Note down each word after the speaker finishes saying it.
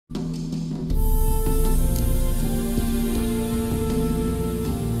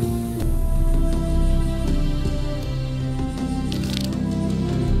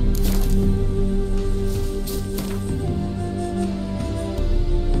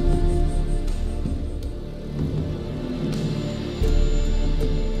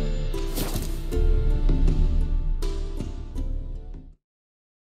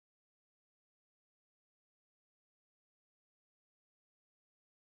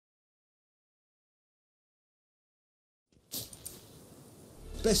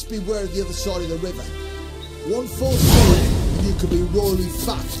Best beware of the other side of the river. One false move and you could be royally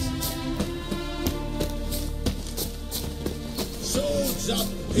fucked. Swords up!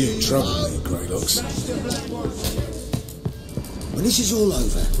 You're in trouble, mate, Grey Locks. When this is all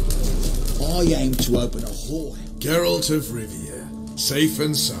over, I aim to open a whore. Geralt of Rivia, safe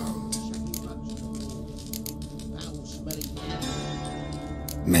and sound.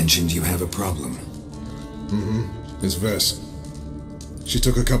 Mentioned you have a problem. It's Vess. She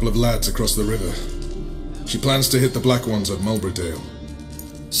took a couple of lads across the river. She plans to hit the Black Ones at Mulbridale.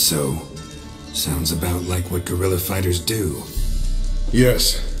 So, sounds about like what guerrilla fighters do.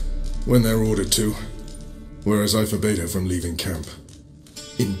 Yes, when they're ordered to. Whereas I forbade her from leaving camp.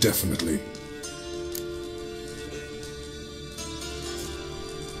 Indefinitely.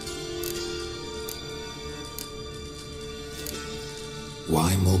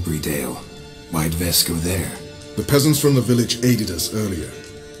 Why Mulbridale? Why'd Vess go there? The peasants from the village aided us earlier.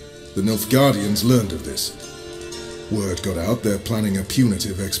 The Nilfgaardians learned of this. Word got out they're planning a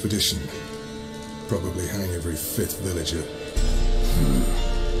punitive expedition. Probably hang every 5th villager.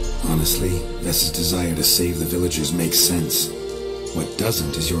 Honestly, Vess's desire to save the villagers makes sense. What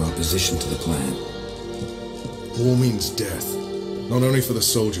doesn't is your opposition to the plan. War means death. Not only for the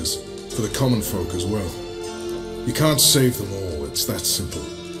soldiers, for the common folk as well. You can't save them all, it's that simple.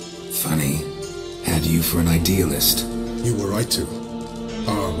 Funny. Had you for an idealist. You were right to.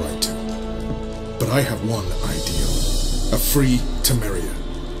 Are right to. But I have one ideal. A free Temeria.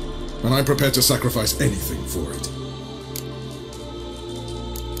 And I'm prepared to sacrifice anything for it.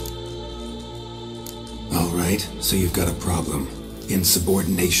 Alright, so you've got a problem.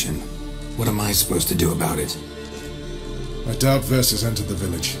 Insubordination. What am I supposed to do about it? I doubt Vess has entered the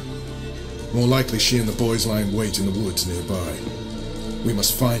village. More likely she and the boys lie in wait in the woods nearby. We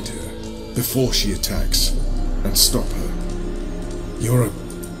must find her before she attacks and stop her. You're a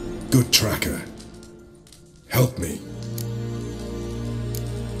good tracker. Help me.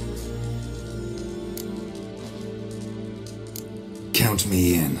 Count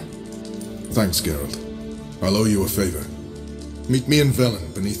me in. Thanks, Geralt. I'll owe you a favor. Meet me in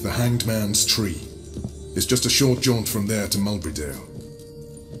Velen beneath the Hanged Man's tree. It's just a short jaunt from there to Mulbridale.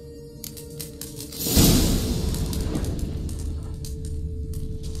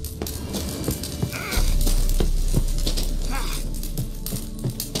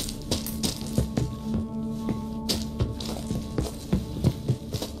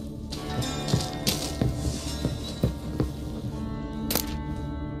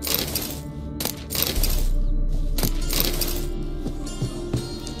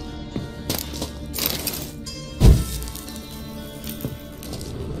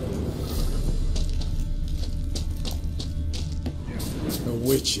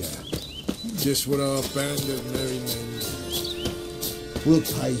 Just what our band of merry men need. We'll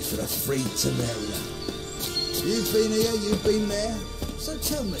pay for the free Temeria. You've been here, you've been there, so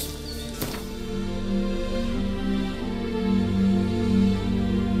tell me.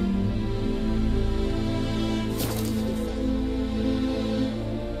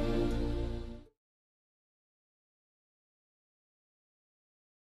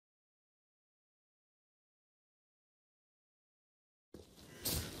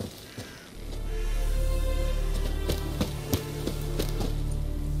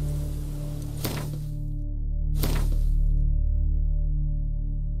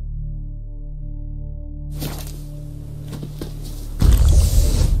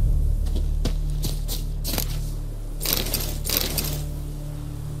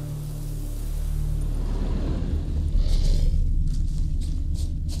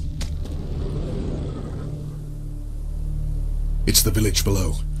 It's the village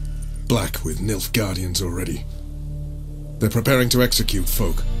below. Black with Nilfgaardians already. They're preparing to execute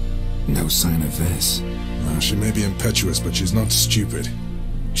folk. No sign of Vess. She may be impetuous, but she's not stupid.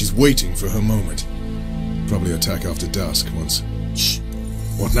 She's waiting for her moment. Probably attack after dusk once... Shh!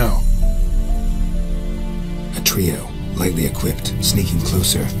 What now? A trio, lightly equipped, sneaking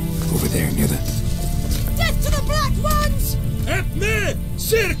closer. Over there near the... Death to the Black Ones! Help me!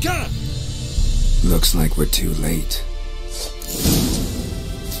 Circa! Looks like we're too late.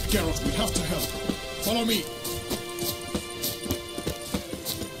 Geralt, we have to help. Follow me.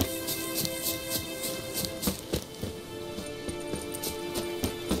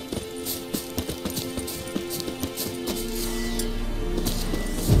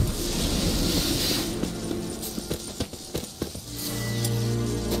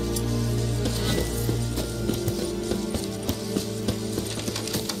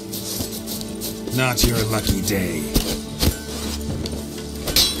 Not your lucky day.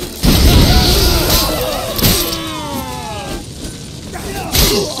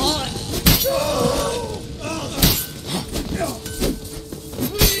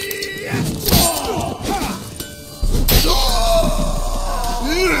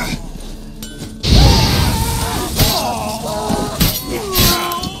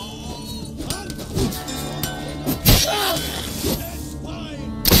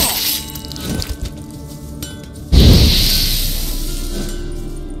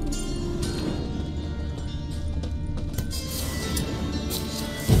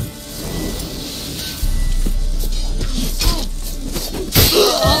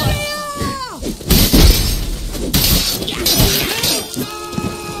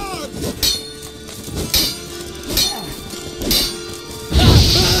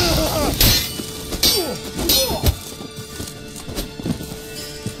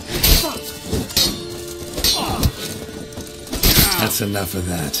 That's enough of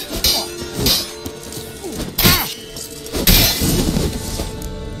that.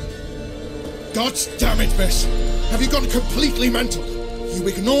 God damn it, Bess! Have you gone completely mental? You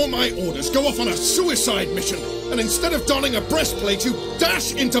ignore my orders, go off on a suicide mission, and instead of donning a breastplate, you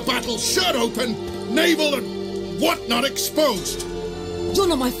dash into battle, shirt open, navel and whatnot exposed! You're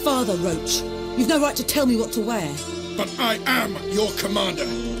not my father, Roach. You've no right to tell me what to wear. But I am your commander,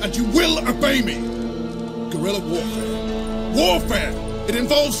 and you will obey me! Guerrilla warfare. Warfare! It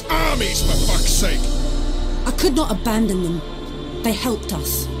involves armies, for fuck's sake! I could not abandon them. They helped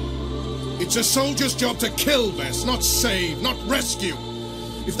us. It's a soldier's job to kill, Bess, not save, not rescue.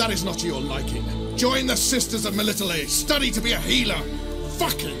 If that is not to your liking, join the Sisters of Melitele, study to be a healer.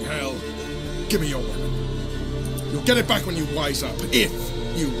 Fucking hell. Give me your weapon. You'll get it back when you wise up, if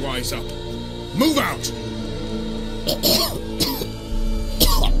you wise up. Move out!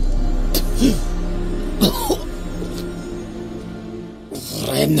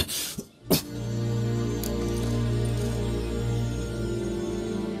 Ren.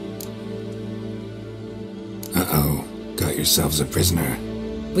 Uh-oh. Got yourselves a prisoner.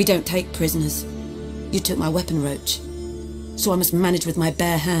 We don't take prisoners. You took my weapon, Roach. So I must manage with my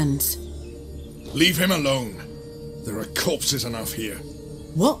bare hands. Leave him alone. There are corpses enough here.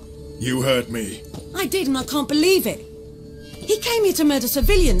 What? You heard me. I did, and I can't believe it. He came here to murder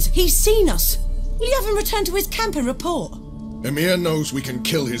civilians. He's seen us. Will you have him return to his camp and report? Emir knows we can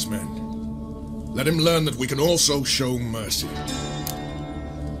kill his men. Let him learn that we can also show mercy.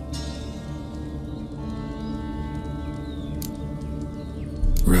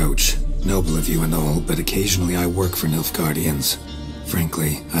 Roach, noble of you and all, but occasionally I work for Nilfgaardians.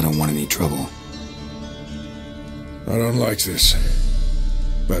 Frankly, I don't want any trouble. I don't like this.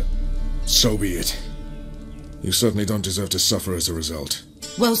 But so be it. You certainly don't deserve to suffer as a result.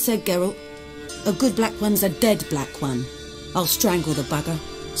 Well said, Geralt. A good black one's a dead black one. I'll strangle the bugger.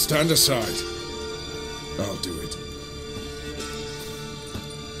 Stand aside. I'll do it.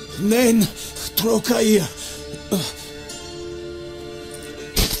 Nen, Trokair.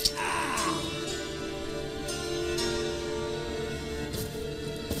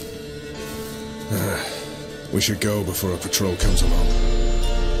 We should go before a patrol comes along.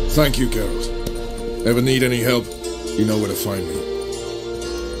 Thank you, Geralt. Ever need any help, you know where to find me.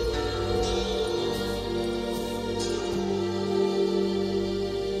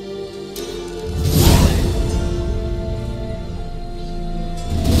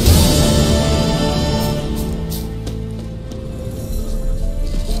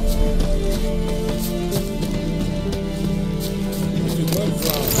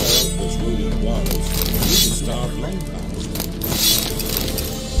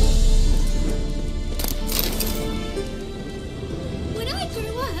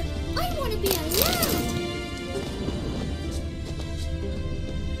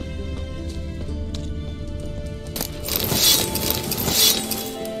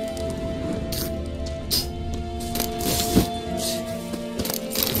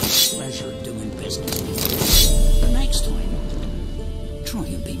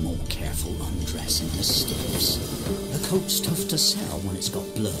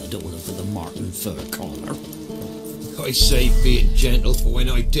 I say being gentle for when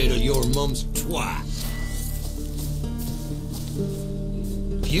I diddle your mum's twat.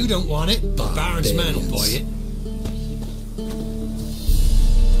 If you don't want it, the Baron's man will buy it.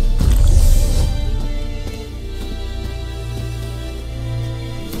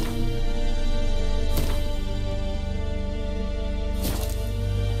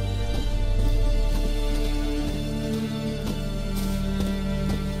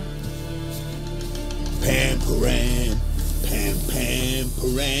 Pam-param,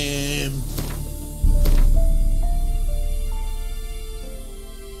 pam-pam-param.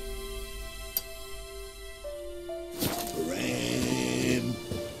 Param.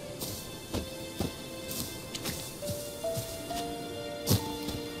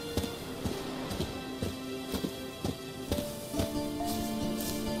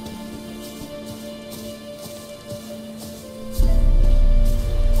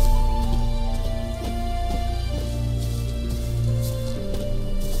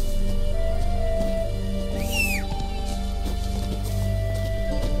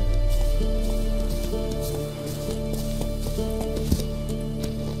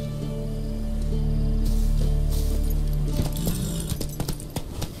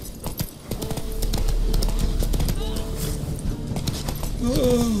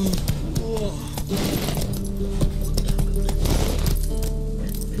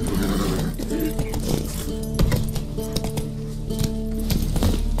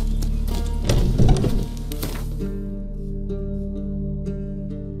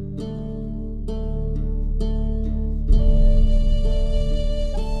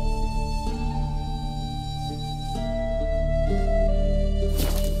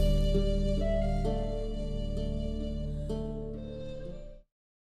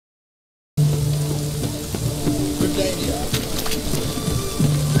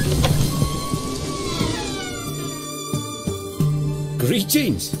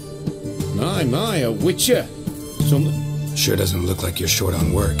 Greetings. My, a witcher. Sure doesn't look like you're short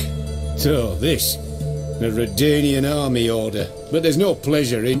on work. So, this. A Redanian army order. But there's no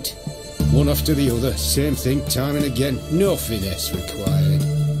pleasure in't. One after the other, same thing time and again. No finesse required.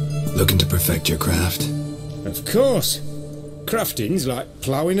 Looking to perfect your craft? Of course. Crafting's like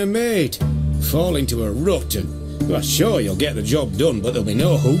ploughing a maid. Fall into a rut and... well, sure, you'll get the job done, but there'll be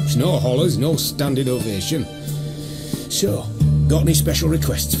no hoops, no hollers, no standing ovation. So, got any special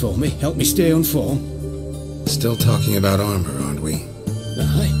requests for me? Help me stay on form? Still talking about armor, aren't we?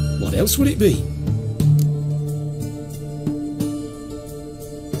 Aye, what else would it be?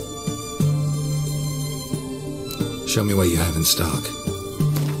 Show me what you have in stock.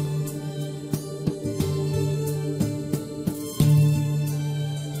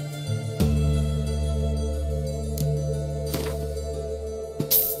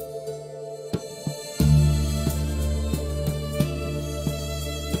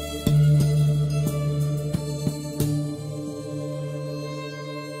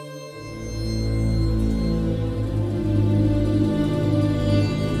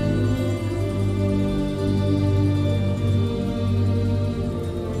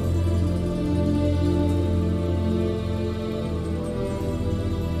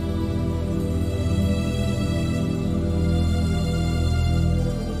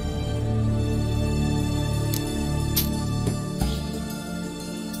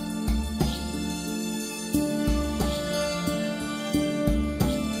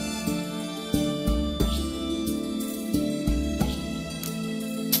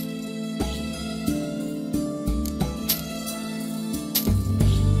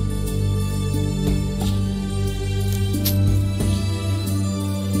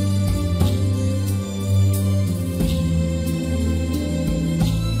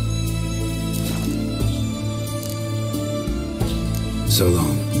 So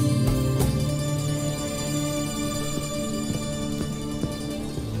long.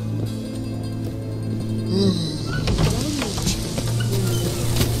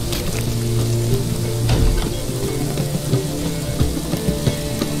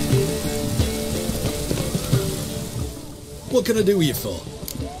 What can I do with you for?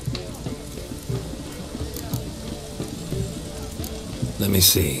 Let me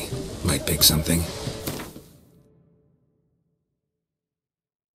see. Might pick something.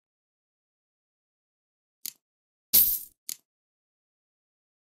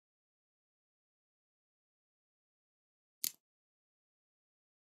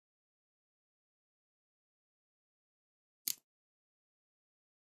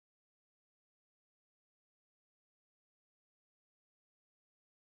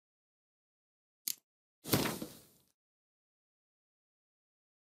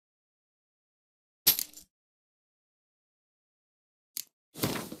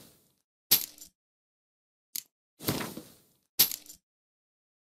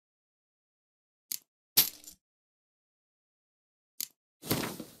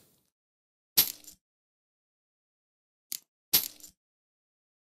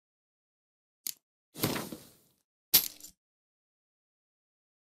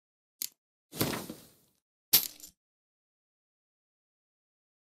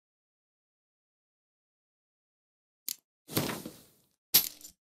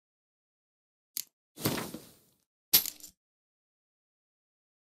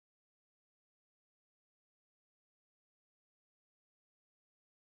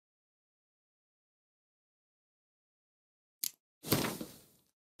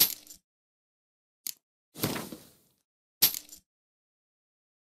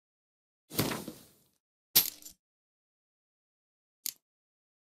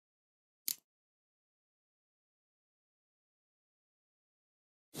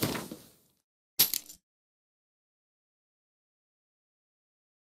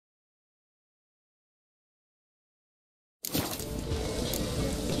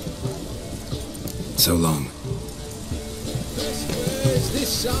 So long. This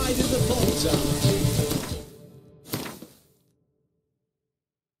side of the pond.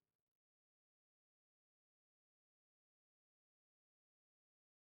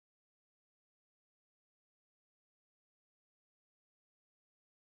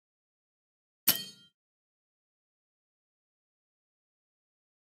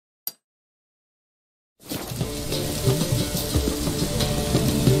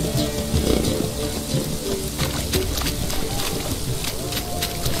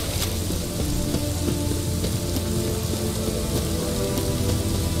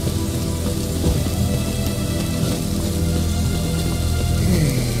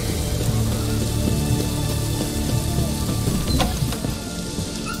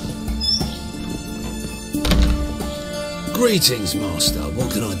 Greetings, Master.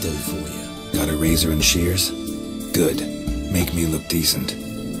 What can I do for you? Got a razor and shears? Good. Make me look decent.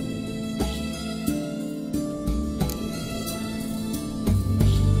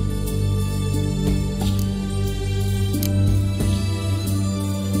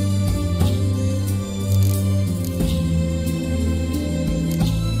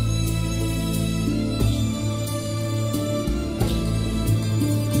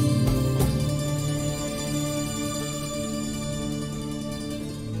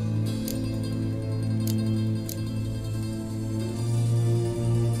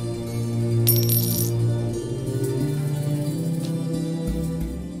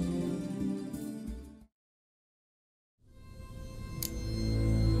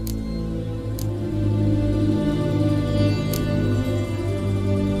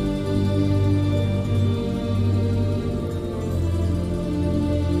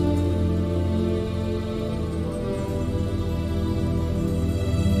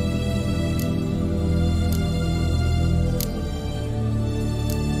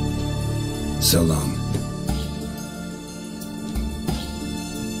 So long.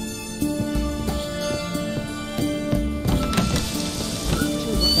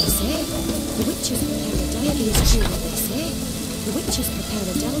 The witches prepare a deluge. True what they say. The witches prepare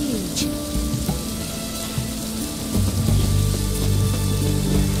a deluge.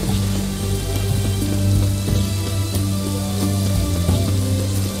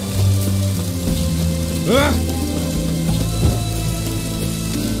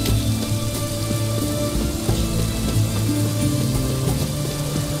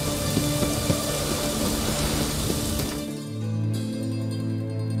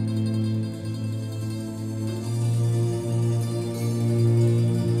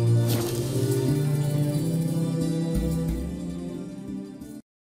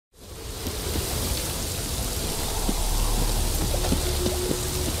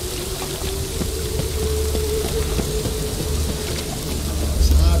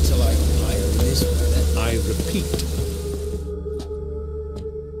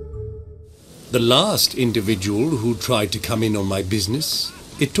 The last individual who tried to come in on my business,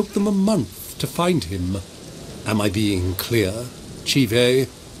 it took them a month to find him. Am I being clear, Chive?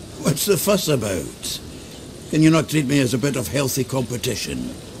 What's the fuss about? Can you not treat me as a bit of healthy competition?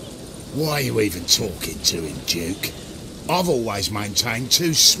 Why are you even talking to him, Duke? I've always maintained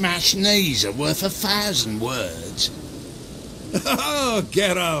 2 smashed knees are worth 1,000 words. Oh,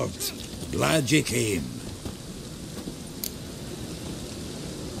 Geralt! Glad you came.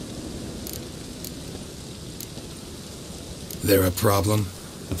 There a problem?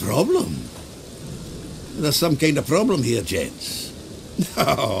 A problem? There's some kind of problem here, gents.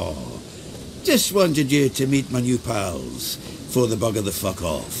 No. Just wanted you to meet my new pals before they bugger the fuck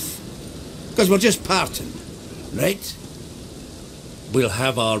off. Because we're just parting, right? We'll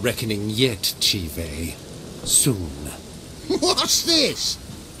have our reckoning yet, Chive. Soon. What's this?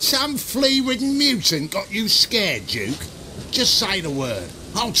 Some flea-ridden mutant got you scared, Duke? Just say the word.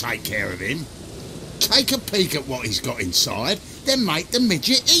 I'll take care of him. Take a peek at what he's got inside, then make the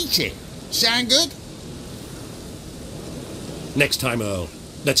midget eat it. Sound good? Next time, Earl.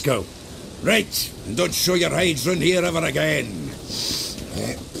 Let's go. Right, and don't show your hides round here ever again.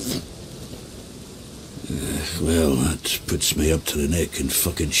 Well, that puts me up to the neck in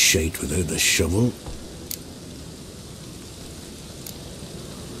fucking shite without a shovel.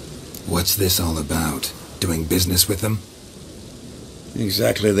 What's this all about? Doing business with them?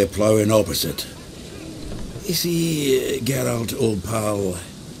 Exactly the ploughing opposite. You see, Geralt, old pal...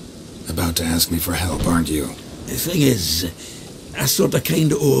 About to ask me for help, aren't you? The thing is, I sort of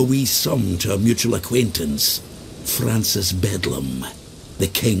kind of owe a wee sum to a mutual acquaintance, Francis Bedlam, the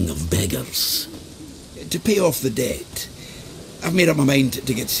king of beggars. To pay off the debt, I've made up my mind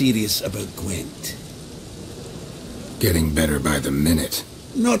to get serious about Gwent. Getting better by the minute.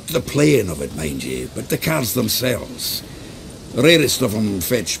 Not the playing of it, mind you, but the cards themselves. The rarest of them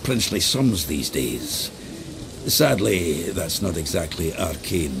fetch princely sums these days. Sadly, that's not exactly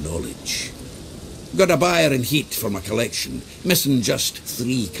arcane knowledge. Got a buyer in heat for my collection, missing just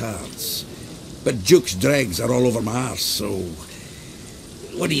 3 cards. But Duke's dregs are all over my arse, so...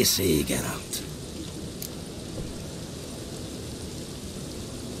 What do you say, Geralt?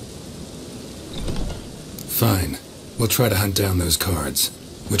 Fine. We'll try to hunt down those cards.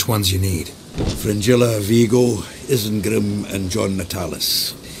 Which ones you need? Fringilla, Vigo, Isengrim, and John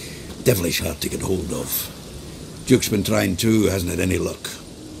Natalis. Devilish hard to get hold of. Duke's been trying too, hasn't had any luck.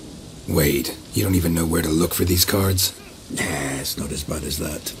 Wait, you don't even know where to look for these cards? Nah, it's not as bad as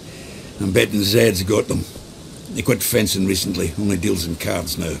that. I'm betting Zed's got them. He quit fencing recently, only deals in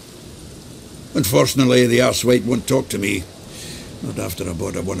cards now. Unfortunately, the arsewite won't talk to me. Not after I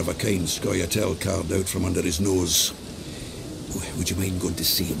bought a one-of-a-kind Scoia'tael card out from under his nose. Would you mind going to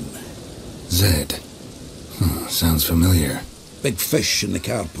see him? Zed. Sounds familiar. Big fish in the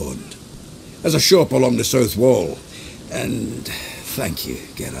car pond. There's a shop along the south wall. And thank you,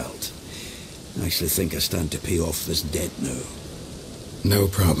 Geralt. I actually think I stand to pay off this debt now. No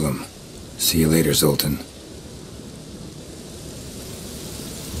problem. See you later, Zoltan.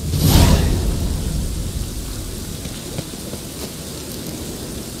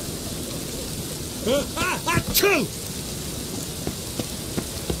 Achoo!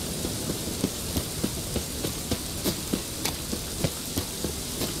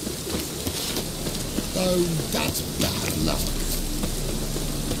 Oh, that's bad luck.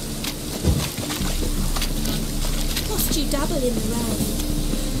 Must you dabble in the rain?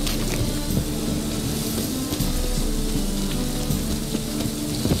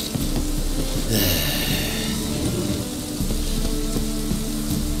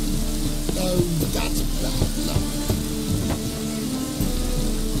 Oh, that's bad luck.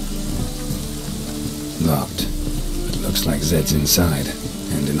 Locked. But looks like Zed's inside,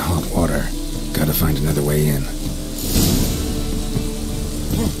 and in hot water. Gotta find another way in.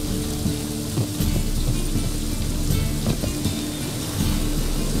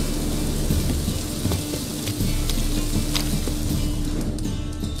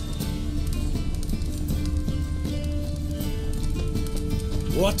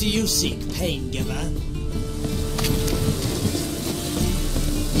 What do you seek, pain giver?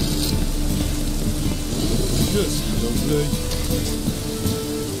 Yes, lovely.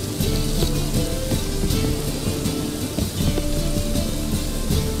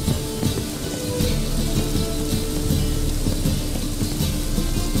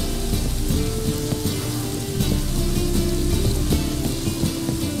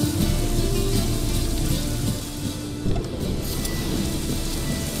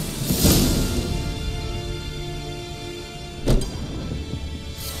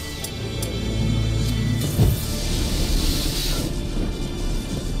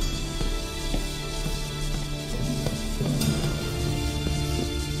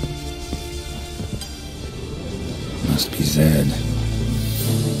 Must be Zed.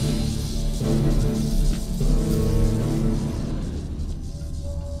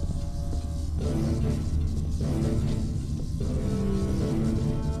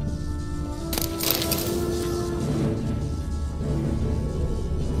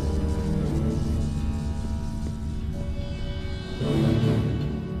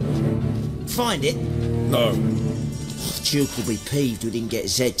 Find it? No. Duke will be peeved we didn't get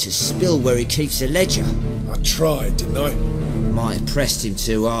Zed to spill where he keeps the ledger. I tried, didn't I? Might have pressed him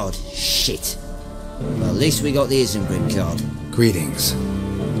too hard. Shit. Well, at least we got the Isengrim card. Greetings.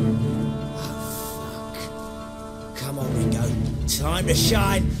 Oh, fuck. Come on, Ringo. Time to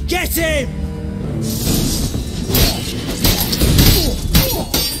shine. Get him!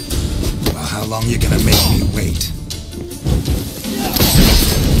 Well, how long you gonna make me wait?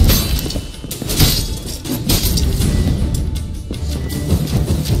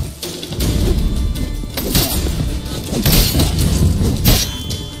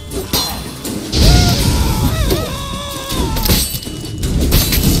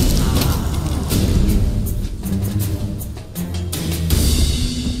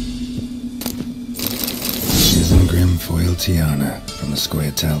 Tiana from the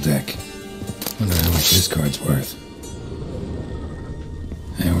Scoia'tael deck. Wonder how much this card's worth.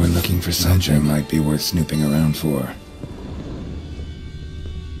 And we're looking for something might be worth snooping around for.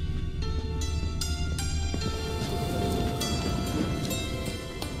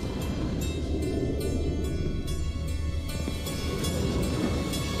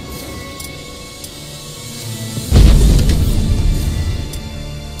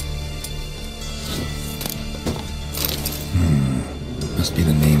 Must be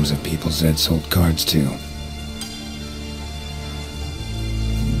the names of people Zed sold cards to.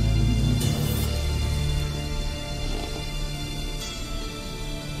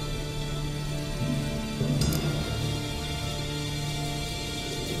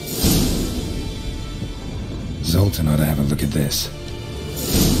 Zoltan ought to have a look at this.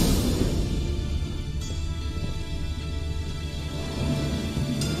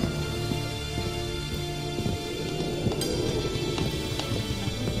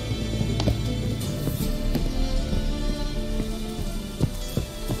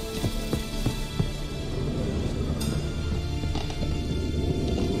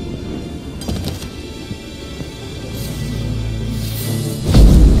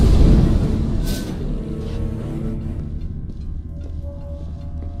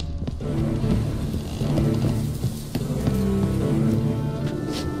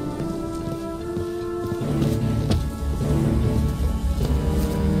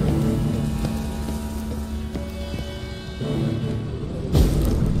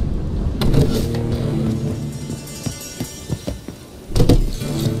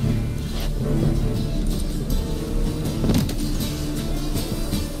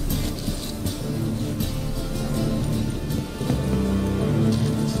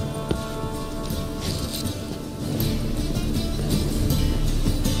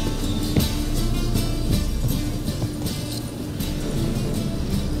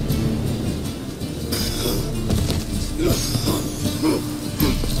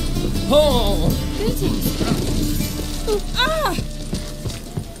 Ah!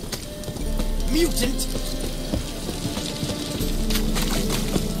 Mutant!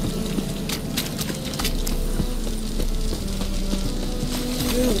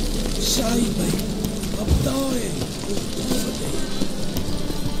 Help! Save me! I'm dying! Poverty.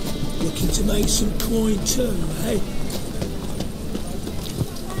 Looking to make some coin too, eh?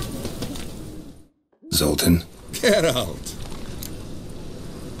 Zoltan? Geralt!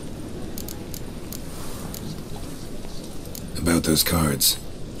 About those cards.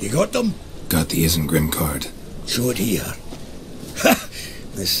 You got them? Got the Isengrim card. Show it here. Ha!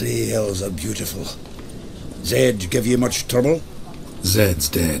 The sea hills are beautiful. Zed give you much trouble? Zed's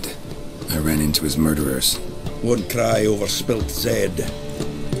dead. I ran into his murderers. Won't cry over spilt Zed.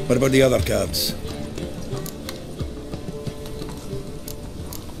 What about the other cards?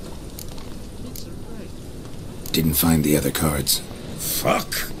 Didn't find the other cards.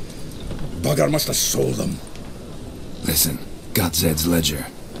 Fuck! Bugger must have sold them. Listen, got Zed's ledger.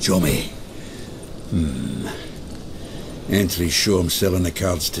 Show me. Entries show him selling the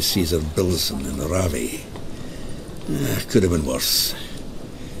cards to Caesar Bilson in Ravi. Could have been worse.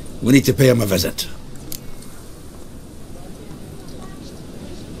 We need to pay him a visit.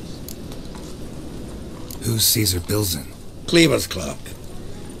 Who's Caesar Bilson? Cleaver's clerk.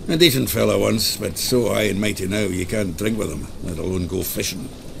 A decent fellow once, but so high and mighty now you can't drink with him, let alone go fishing.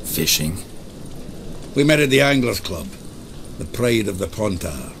 Fishing? We met at the Anglers Club, the pride of the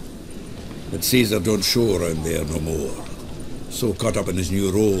Pontar. But Caesar don't show around there no more. So caught up in his new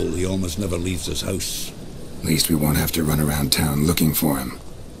role, he almost never leaves his house. At least we won't have to run around town looking for him.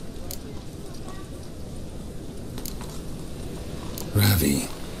 Ravi,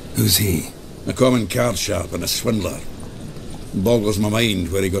 who's he? A common card sharp and a swindler. Boggles my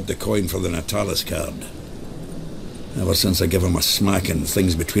mind where he got the coin for the Natalis card. Ever since I gave him a smacking,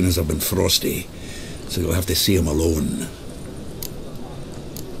 things between us have been frosty, so you'll have to see him alone.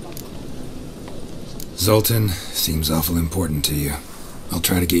 Zoltan, seems awful important to you. I'll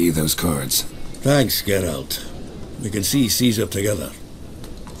try to get you those cards. Thanks, Geralt. We can see Caesar together.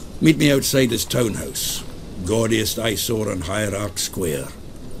 Meet me outside his townhouse. Gaudiest eyesore on Hierarch Square.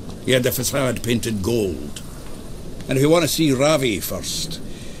 He had the facade painted gold. And if you want to see Ravi first,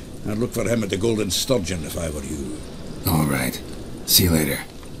 I'd look for him at the Golden Sturgeon if I were you. All right. See you later.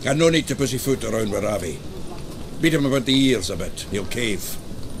 And no need to pussyfoot around with Ravi. Beat him about the ears a bit. He'll cave.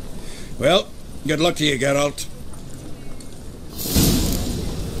 Well, good luck to you, Geralt.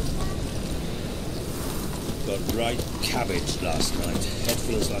 Got right cabbage last night. Head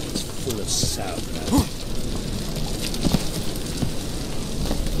feels like it's full of sauerkraut.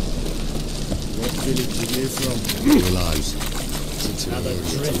 What village are you from? Realize. Another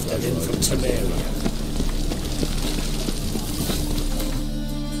drifter in from Temeria.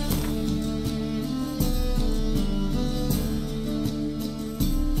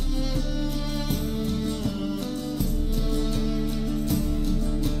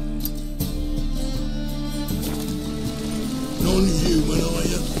 Non-human, are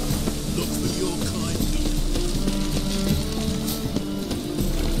you? Look for your kind.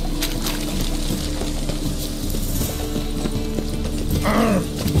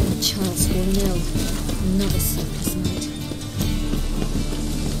 Child's fallen ill. Another sleepless night.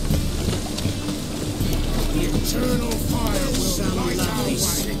 The eternal fire will light our way.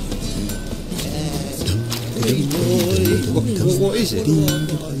 What is it?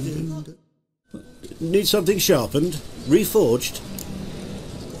 Need something sharpened? Reforged?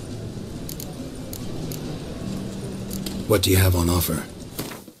 What do you have on offer?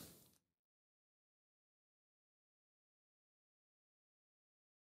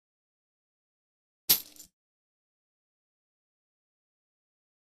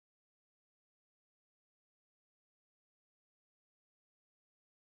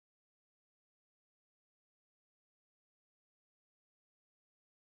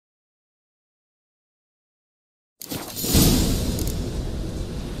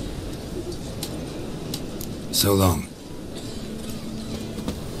 So long.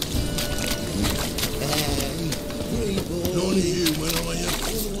 Non-human, are you?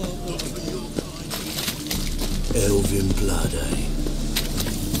 Look for your kind. Elven blood, eh?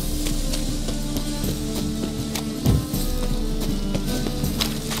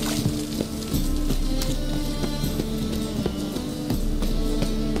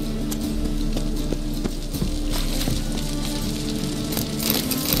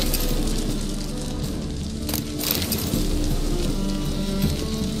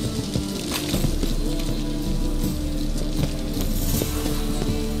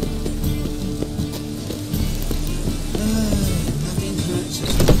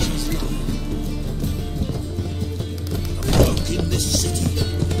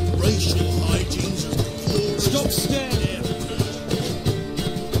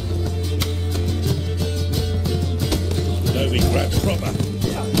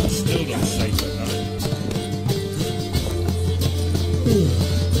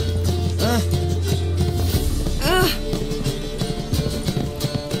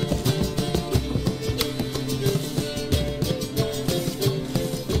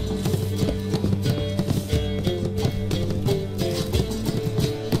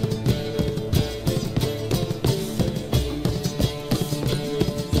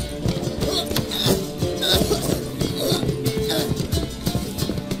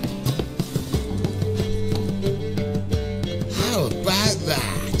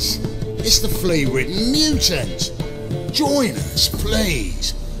 that? It's the flea-ridden mutant. Join us,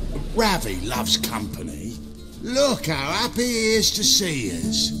 please. Ravi loves company. Look how happy he is to see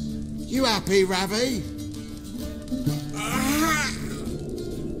us. You happy, Ravi?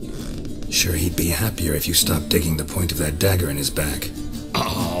 Sure, he'd be happier if you stopped digging the point of that dagger in his back.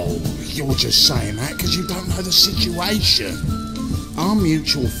 Oh, you're just saying that because you don't know the situation. Our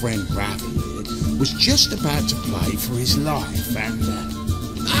mutual friend Ravi here was just about to play for his life and...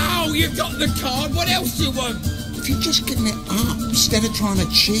 Oh, you've got the card. What else do you want? If you're just getting it up instead of trying to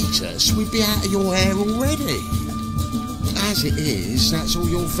cheat us, we'd be out of your hair already. As it is, that's all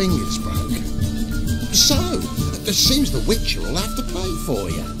your fingers broke. So, it seems the Witcher will have to pay for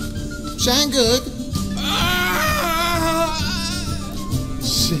you. Sound good?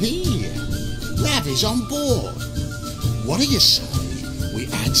 See? Ravi's on board. What do you say we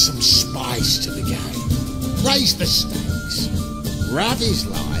add some spice to the game? Raise the stakes. Ravi's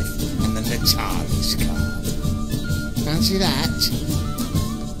life and the Natalis card. Fancy that?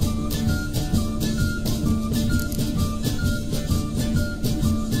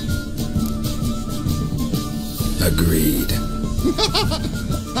 Agreed.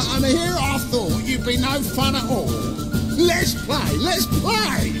 And here I thought you'd be no fun at all. Let's play, let's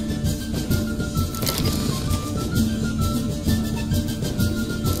play!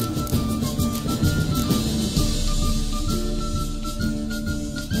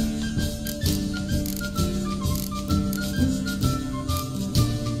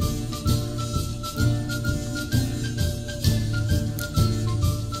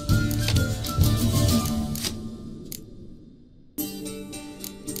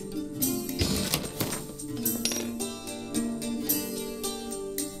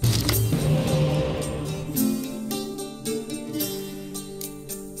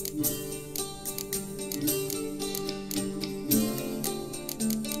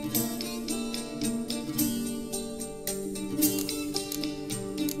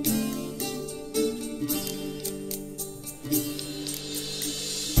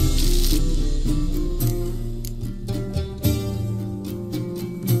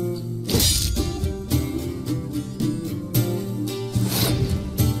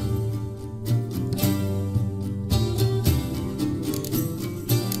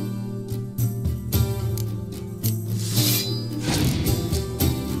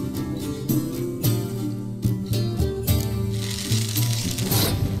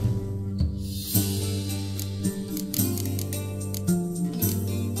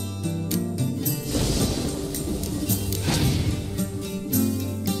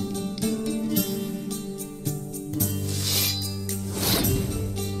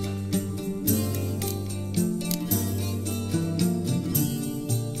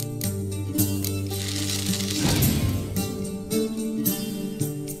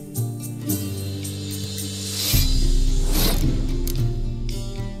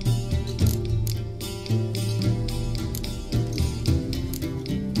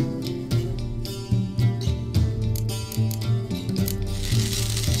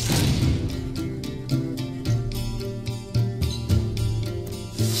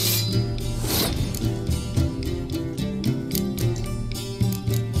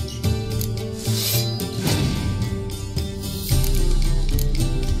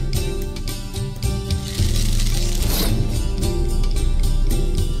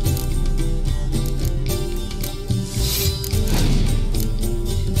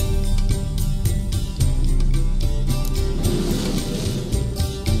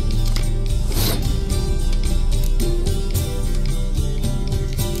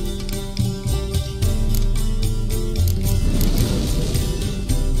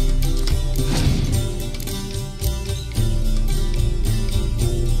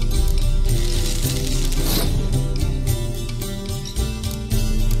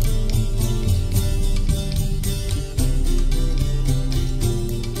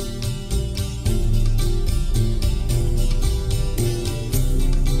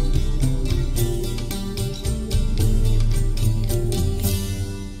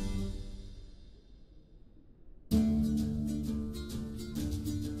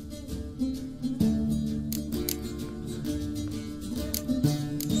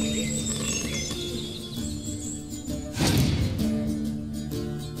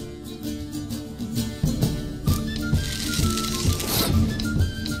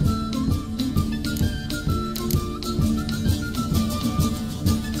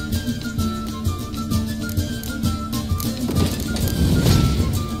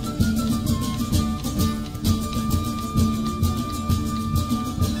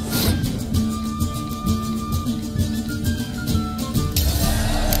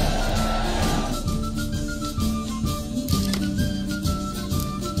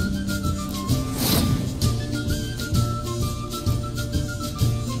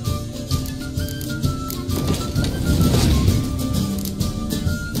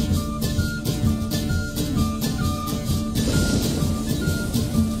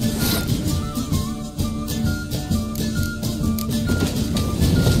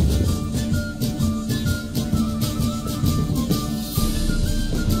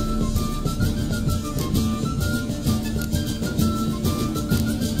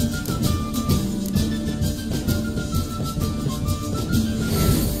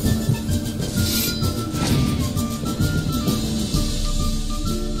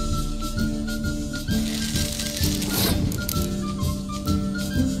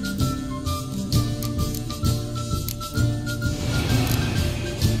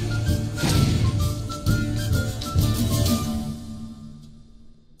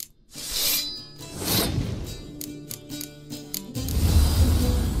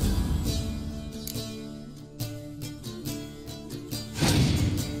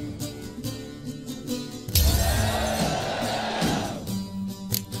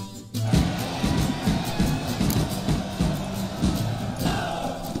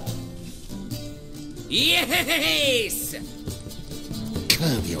 Yes!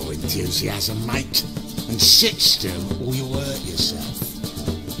 Curb your enthusiasm, mate, and sit still or you'll hurt yourself.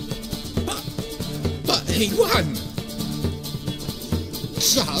 But he won!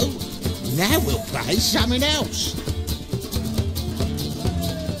 So, now we'll play something else.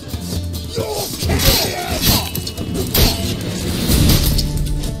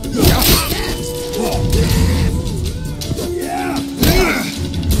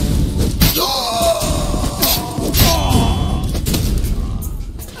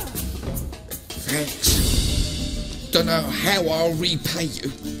 Thanks. Don't know how I'll repay you.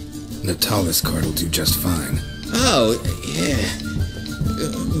 Natalis card will do just fine. Oh, yeah.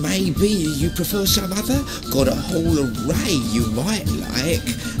 Maybe you prefer some other? Got a whole array you might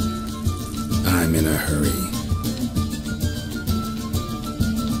like. I'm in a hurry.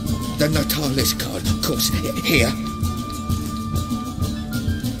 The Natalis card, of course, here.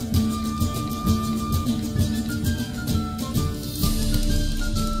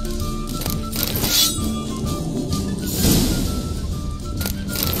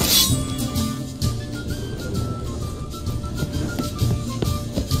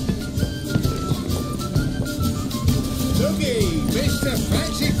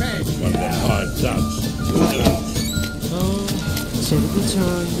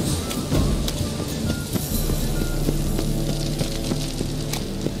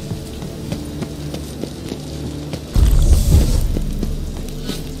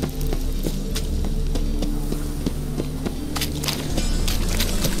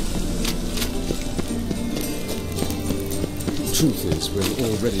 Truth is, we're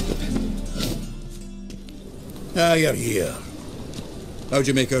already dependent. Ah, you're here. How'd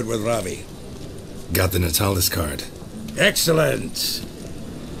you make out with Ravi? Got the Natalis card. Excellent!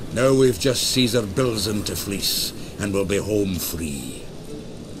 Now we've just Caesar Bilzen to fleece, and we'll be home free.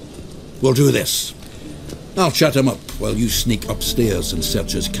 We'll do this. I'll chat him up while you sneak upstairs and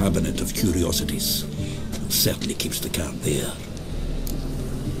search his cabinet of curiosities. It certainly keeps the card there.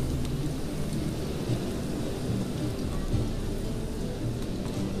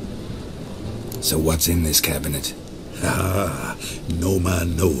 So what's in this cabinet? Ah, no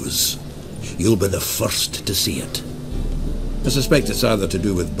man knows. You'll be the first to see it. I suspect it's either to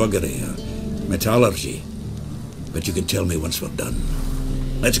do with buggery or metallurgy. But you can tell me once we're done.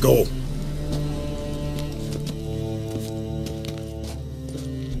 Let's go.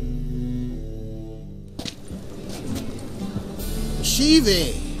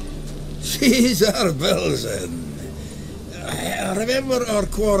 Shivi! Caesar Bilzen. Remember our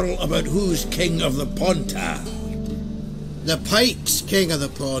quarrel about who's king of the Pontar? The Pike's king of the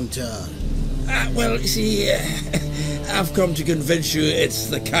Pontar. Well, see, I've come to convince you it's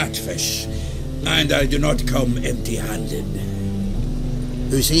the catfish, and I do not come empty-handed.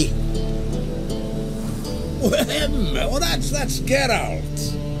 Who's he? Well, him. Well, that's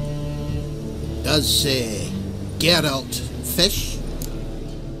Geralt. Does say Geralt fish?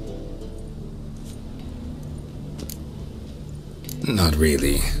 Not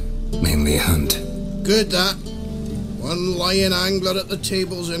really. Mainly hunt. Good, that. One lion angler at the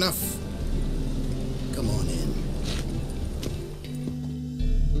table's enough. Come on in.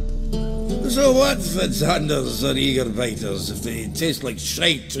 So what, Fitzhanders and eager biters, if they taste like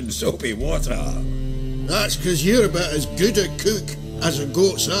shite and soapy water? That's 'cause you're about as good a cook as a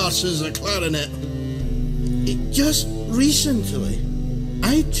goat's arse is a clarinet. Just recently,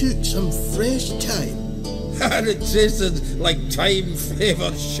 I took some fresh thyme. And it tasted like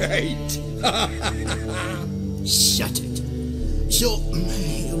thyme-flavoured shite. Shut it. So,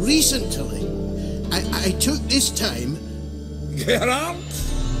 recently, I took this thyme. Geralt?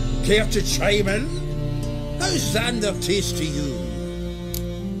 Care to chime in? How's Xander taste to you?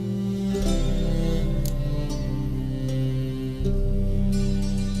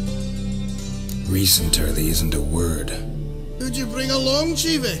 Recently isn't a word. Who'd you bring along,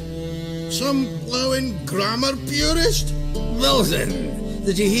 Chiefy? Some blowing grammar purist? Wilson,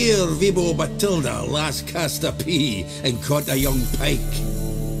 did you hear Vibo Batilda last cast a pea and caught a young pike?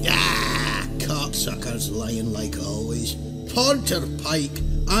 Ah, cocksuckers lying like always. Pontar pike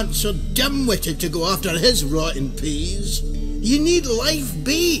aren't so dim-witted to go after his rotten peas. You need live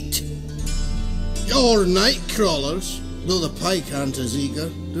bait. Or night crawlers, though the pike aren't as eager.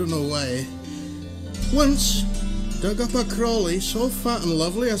 Don't know why. Once dug up a crawley so fat and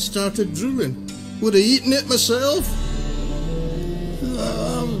lovely I started drooling. Would have eaten it myself.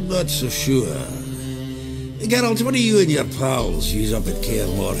 I'm not so sure. Geralt, what do you and your pals use up at Kaer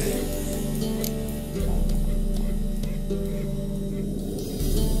Morhen?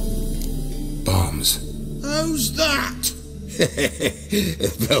 Bombs. How's that?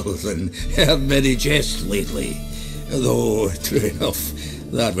 Belton, had many jests lately. Though, true enough,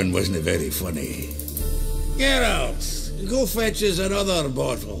 that one wasn't very funny. Geralt, go fetch us another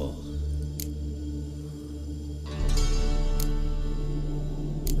bottle.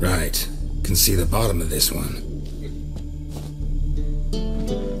 Right. Can see the bottom of this one.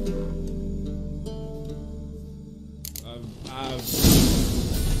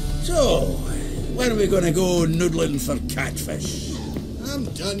 So, when are we gonna go noodling for catfish? I'm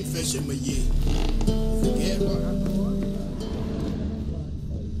done fishing with you. Forget what happened.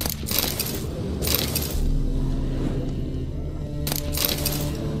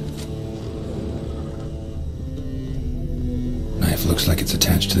 Knife looks like it's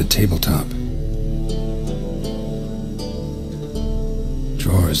attached to the tabletop.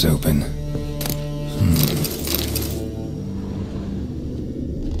 Drawer is open.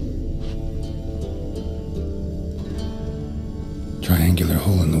 Triangular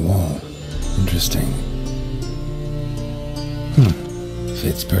hole in the wall. Interesting.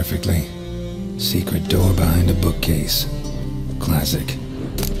 Fits perfectly. Secret door behind a bookcase. Classic.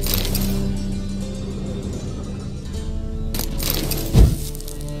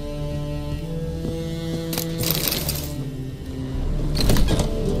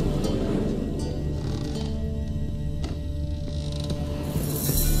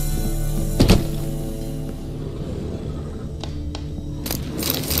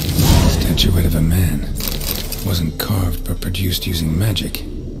 Statuette of a man. Wasn't carved but produced using magic.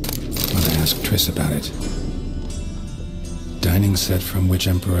 Mother asked Triss about it. Dining set from which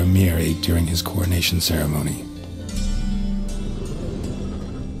Emperor Mir ate during his coronation ceremony.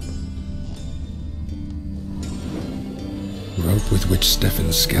 Rope with which Stefan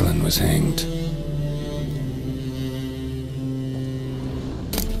Skellen was hanged.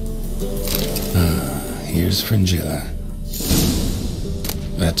 Here's Fringilla.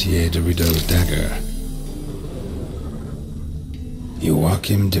 Vatier de Rideau's dagger.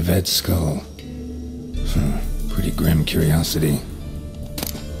 Joachim de Ved's skull. Pretty grim curiosity.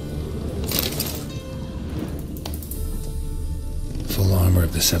 Full armor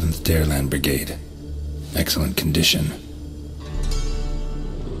of the 7th Dareland Brigade. Excellent condition.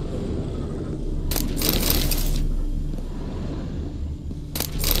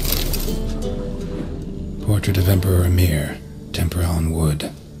 Portrait of Emperor Mir. Tempera on wood.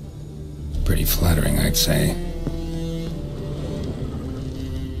 Pretty flattering, I'd say.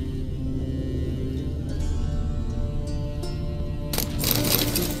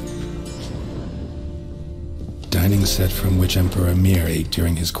 Dining set from which Emperor Mir ate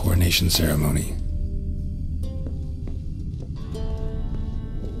during his coronation ceremony.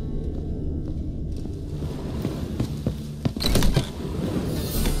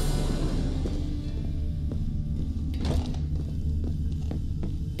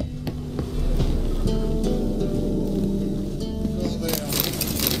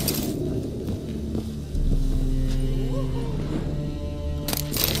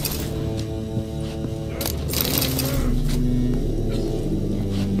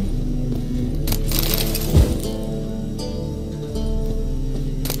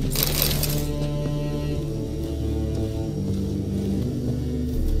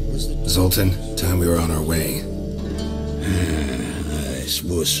 Zoltan, time we were on our way. I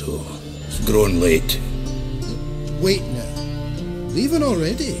suppose so. It's grown late. Wait now. Leaving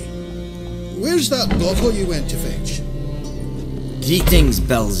already? Where's that bottle you went to fetch? Greetings,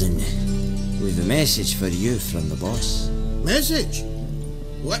 Belzen. We've a message for you from the boss. Message?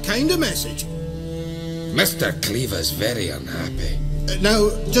 What kind of message? Mr. Cleaver's very unhappy. Now,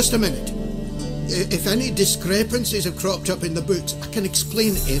 just a minute. If any discrepancies have cropped up in the books, I can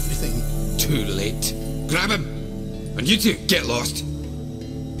explain everything. Too late. Grab him! And you two, get lost.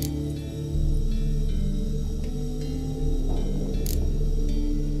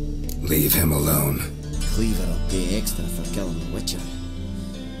 Leave him alone. Cleaver will pay extra for killing the Witcher.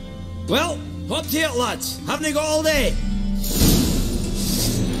 Well, up to it, lads. Haven't you got all day?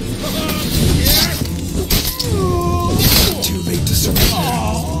 Too late to surrender.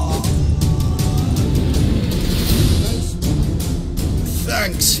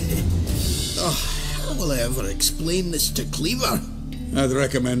 Thanks. Oh, how will I ever explain this to Cleaver? I'd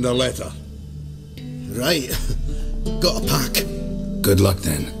recommend a letter. Right. Got a pack. Good luck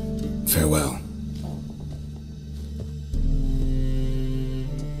then. Farewell.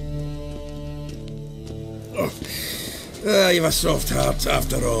 You've a soft heart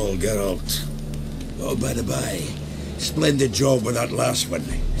after all, Geralt. Oh, by the by, splendid job with that last one.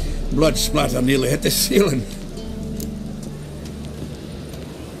 Blood splatter nearly hit the ceiling.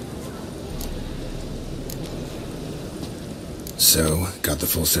 So, got the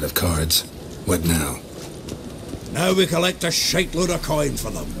full set of cards. What now? Now we collect a shitload of coin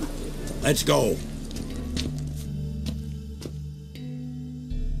for them. Let's go.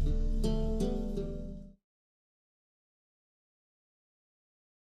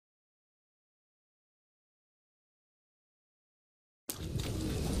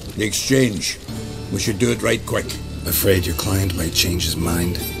 The exchange. We should do it right quick. Afraid your client might change his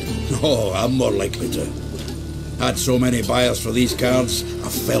mind? Oh, I'm more likely to. Had so many buyers for these cards, I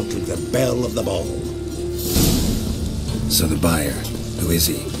felt like the belle of the ball. So the buyer, who is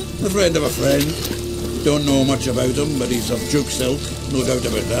he? A friend of a friend. Don't know much about him, but he's of Duke silk, no doubt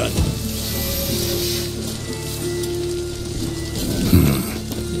about that.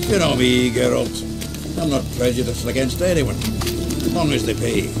 You know me, Geralt. I'm not prejudiced against anyone, as long as they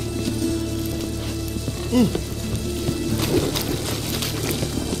pay.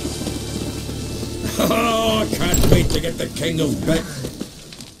 Oh, I can't wait to get the King of Bet.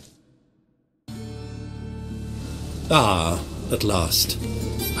 Ah, at last.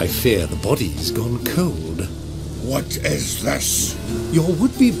 I fear the body's gone cold. What is this? Your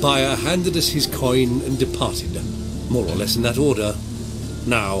would-be buyer handed us his coin and departed, more or less in that order.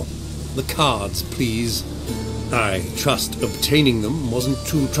 Now, the cards, please. I trust obtaining them wasn't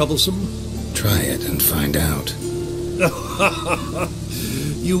too troublesome? Try it and find out.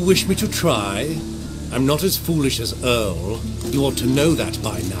 You wish me to try? I'm not as foolish as Earl. You ought to know that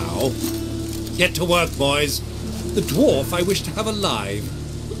by now. Get to work, boys. The dwarf I wish to have alive.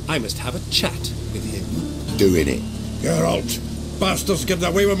 I must have a chat with him. Doing it. Geralt, bastards getting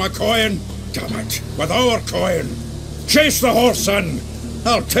away with my coin. Damn it, with our coin. Chase the horse, son.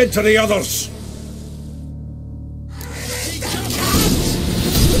 I'll tend to the others.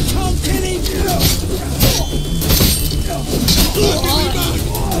 Can't kill him!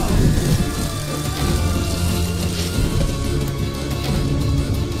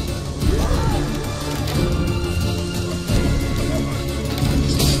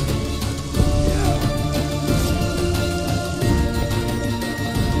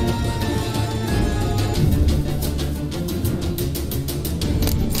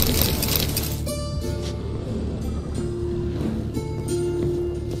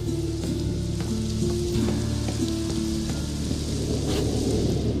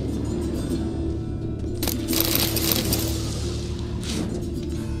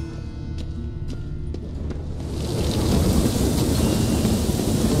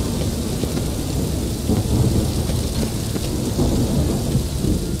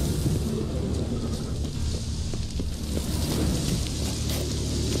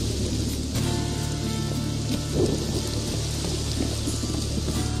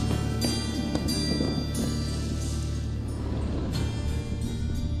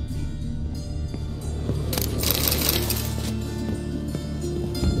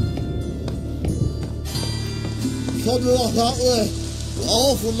 Something like that there.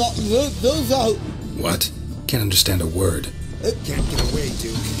 Awful not those out. What? Can't understand a word. Can't get away,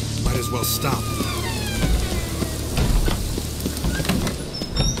 Duke. Might as well stop.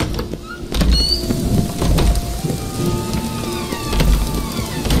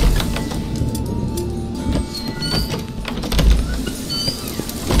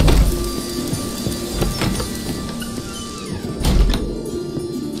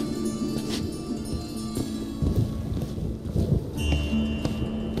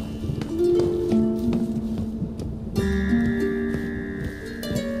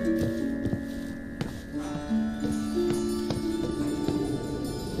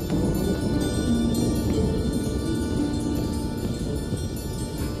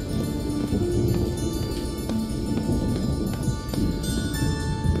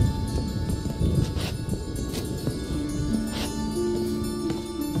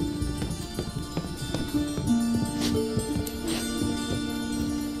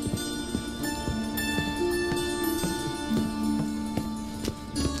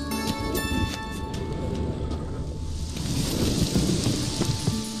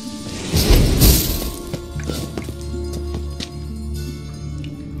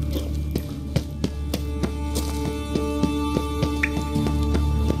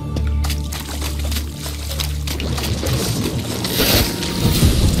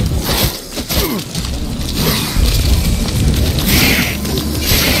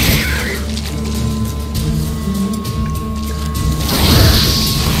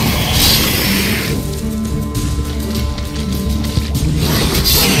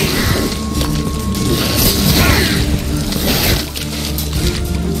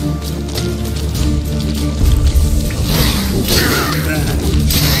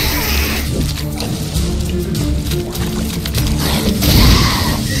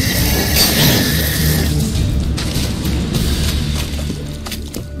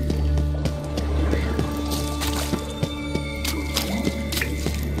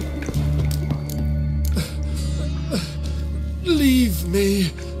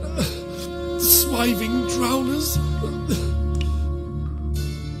 me, swiving drowners.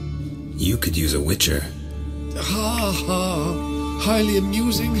 You could use a witcher. Ha ha, highly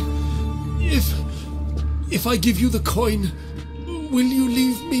amusing. If I give you the coin, will you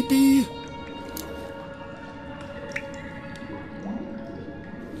leave me be?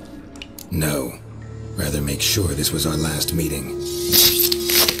 No. Rather make sure this was our last meeting.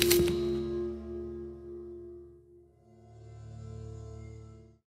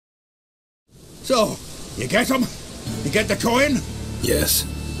 So, you get him? You get the coin? Yes.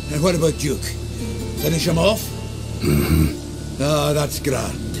 And what about Duke? Finish him off? Mm-hmm. Ah, that's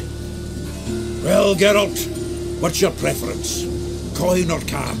grand. Well, Geralt, what's your preference? Coin or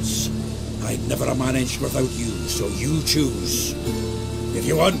cards? I'd never manage without you, so you choose. If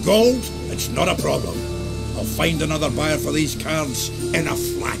you want gold, it's not a problem. I'll find another buyer for these cards in a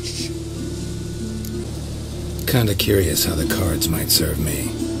flash. Kinda curious how the cards might serve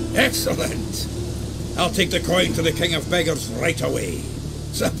me. Excellent. I'll take the coin to the King of Beggars right away.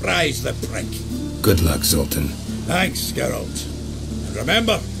 Surprise the prick. Good luck, Zoltan. Thanks, Geralt. And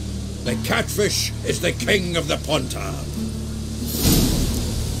remember, the catfish is the king of the Pontar.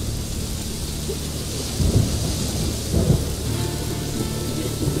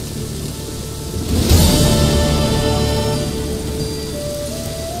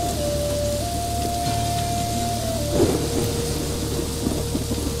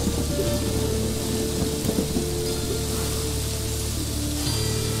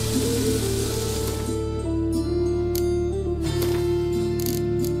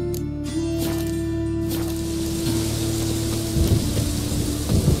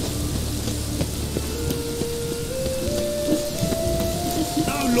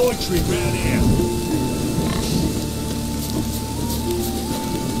 Loitering round here.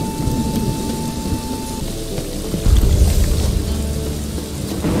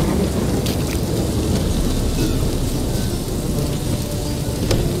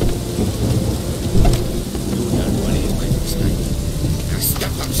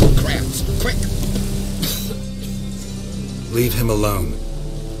 Stuff up some crowds, quick! Leave him alone.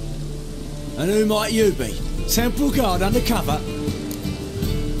 And who might you be? Temple Guard undercover?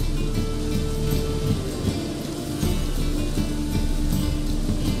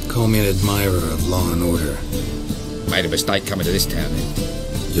 Call me an admirer of law and order. Made a mistake coming to this town,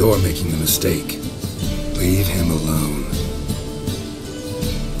 then. You're making the mistake. Leave him alone.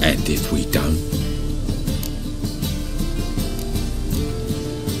 And if we don't?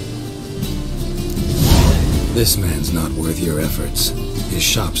 This man's not worth your efforts. His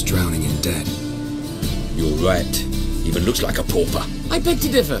shop's drowning in debt. You're right. Even looks like a pauper. I beg to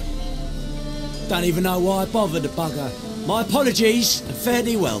differ. Don't even know why I bothered the bugger. My apologies, and fare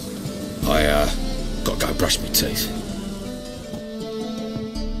thee well. I, gotta go brush my teeth.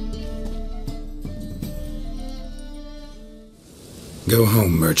 Go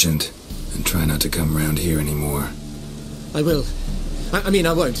home, merchant, and try not to come round here anymore. I will. I mean,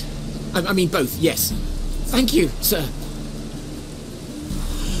 I won't. I mean, both, yes. Thank you, sir.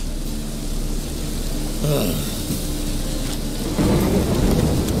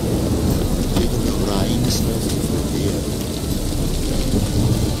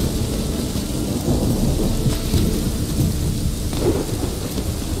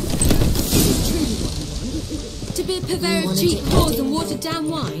 To be a purveyor of cheap whores and watered-down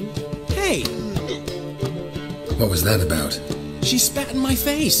wine? Hey! What was that about? She spat in my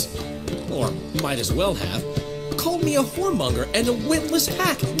face. Or might as well have. Called me a whoremonger and a witless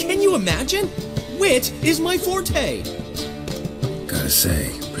hack. Can you imagine? Wit is my forte. Gotta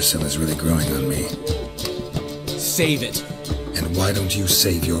say, Priscilla's really growing on me. Save it. And why don't you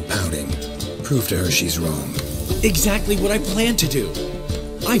save your pouting? Prove to her she's wrong. Exactly what I plan to do.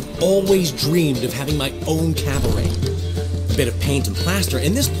 I've always dreamed of having my own cabaret. A bit of paint and plaster,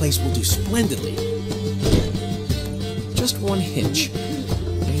 and this place will do splendidly. Just one hitch.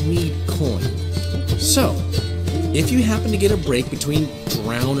 I need coin. So, if you happen to get a break between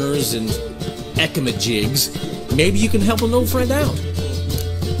drowners and ecamajigs, maybe you can help an old friend out.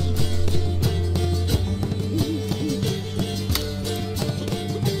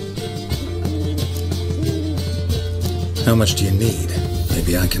 How much do you need?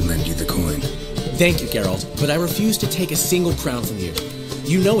 Maybe I can lend you the coin. Thank you, Geralt, but I refuse to take a single crown from you.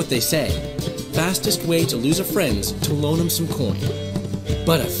 You know what they say. Fastest way to lose a friend's to loan him some coin.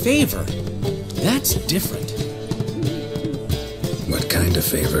 But a favor? That's different. What kind of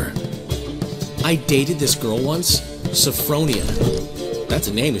favor? I dated this girl once, Sophronia. That's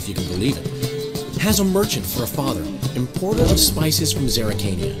a name if you can believe it. Has a merchant for a father, importer of spices from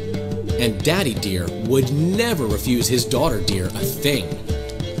Zerrikania. And Daddy Dear would never refuse his daughter Dear a thing.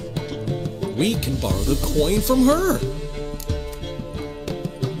 We can borrow the coin from her.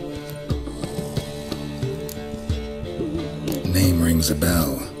 Name rings a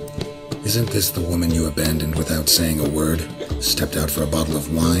bell. Isn't this the woman you abandoned without saying a word? Stepped out for a bottle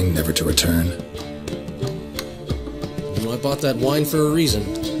of wine, never to return? I bought that wine for a reason.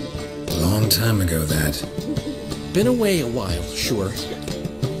 A long time ago, that. Been away a while, sure.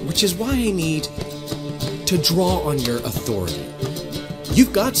 Which is why I need to draw on your authority.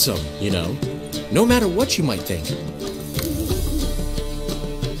 You've got some, you know, no matter what you might think.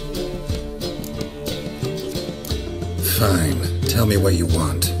 Fine. Tell me what you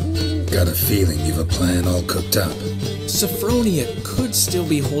want. Got a feeling you've a plan all cooked up. Sophronia could still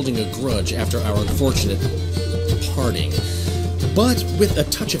be holding a grudge after our unfortunate parting. But with a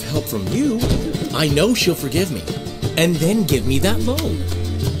touch of help from you, I know she'll forgive me. And then give me that loan.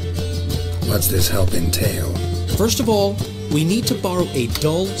 What's this help entail? First of all, we need to borrow a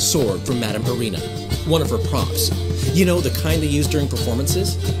dull sword from Madame Arena. One of her props. You know, the kind they use during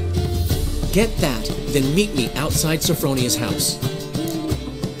performances? Get that, then meet me outside Sophronia's house.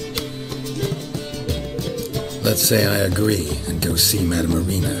 Let's say I agree and go see Madame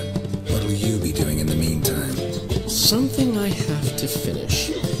Arena. What will you be doing in the meantime? Something I have to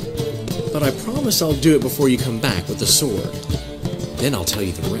finish. But I promise I'll do it before you come back with the sword. Then I'll tell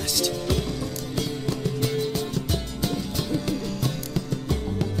you the rest.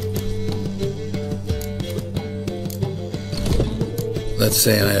 Let's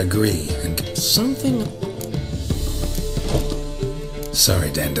say I agree and... Something...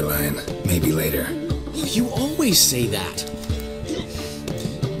 Sorry, Dandelion. Maybe later. You always say that.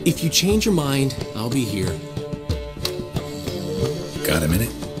 If you change your mind, I'll be here. Got a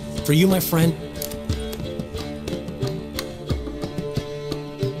minute? For you, my friend.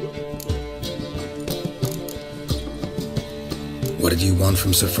 What did you want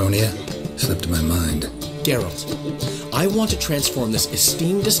from Sophronia? Slipped my mind. Geralt, I want to transform this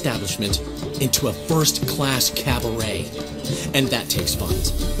esteemed establishment into a first-class cabaret. And that takes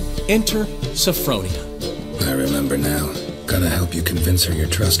funds. Enter Sophronia. I remember now. Gotta help you convince her you're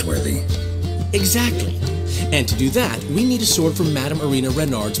trustworthy. Exactly. And to do that, we need a sword from Madame Arena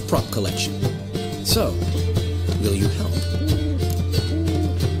Renard's prop collection. So, will you help?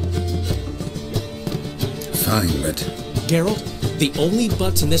 Fine, but... Geralt, the only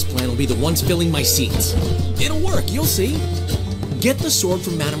butts in this plan will be the ones filling my seats. It'll work, you'll see. Get the sword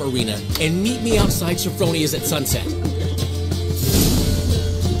from Madame Arena and meet me outside Sophronia's at sunset.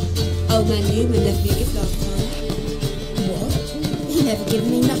 Old man Newman left me a gift last time. What? He never given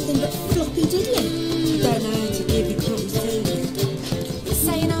me nothing but floppy, did he? Don't know how to give, you can't receive.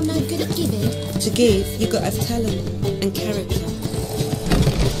 Saying I'm no good at giving? To give, you got to have talent and character.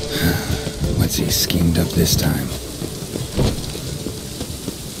 What's he schemed up this time?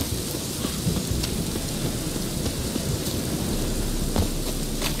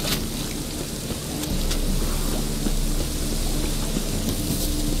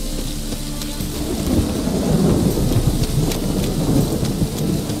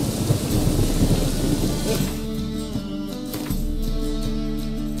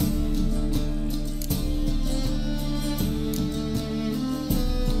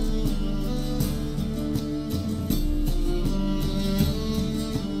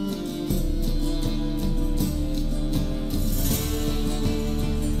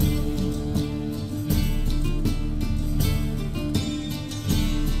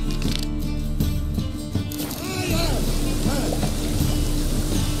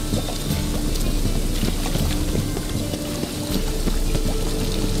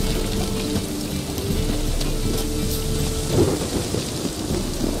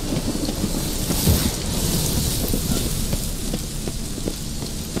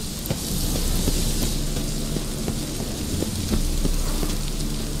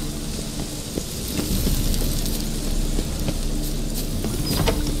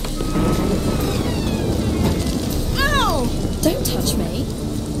 Don't touch me.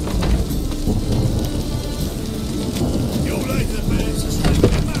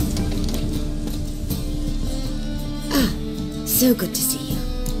 Ah, so good to see you.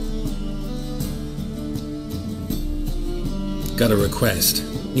 Got a request.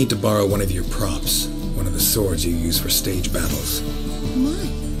 Need to borrow one of your props. One of the swords you use for stage battles. My.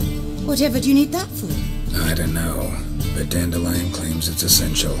 Whatever do you need that for? I don't know, but Dandelion claims it's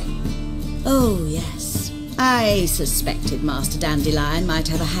essential. Oh, yes. I suspected Master Dandelion might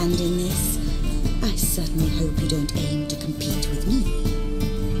have a hand in this. I certainly hope you don't aim to compete with me.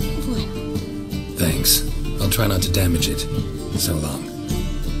 Voilà. Thanks. I'll try not to damage it. So long.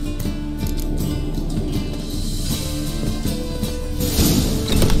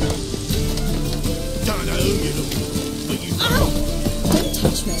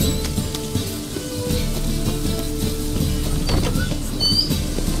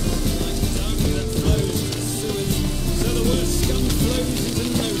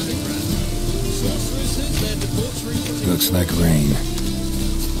 Looks like rain.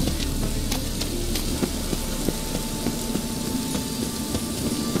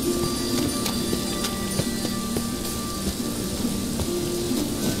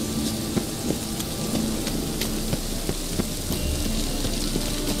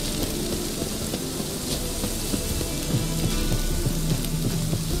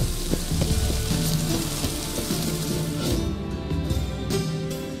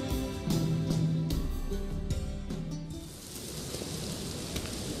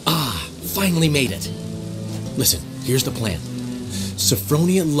 Finally made it. Listen, here's the plan.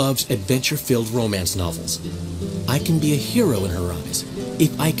 Sophronia loves adventure-filled romance novels. I can be a hero in her eyes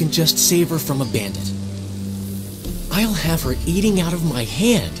if I can just save her from a bandit. I'll have her eating out of my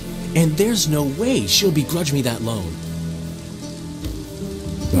hand, and there's no way she'll begrudge me that loan.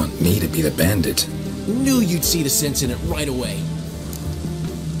 Want me to be the bandit? Knew you'd see the sense in it right away.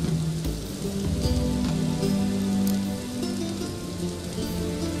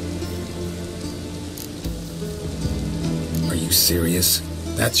 Serious?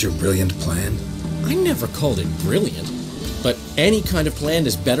 That's your brilliant plan? I never called it brilliant, but any kind of plan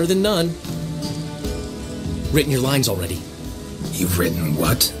is better than none. Written your lines already. You've written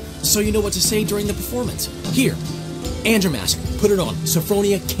what? So you know what to say during the performance. Here, and your mask. Put it on.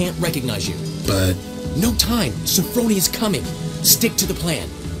 Sophronia can't recognize you. But... No time. Sophronia's coming. Stick to the plan.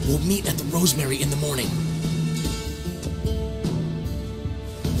 We'll meet at the Rosemary in the morning.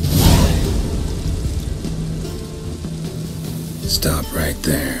 Stop right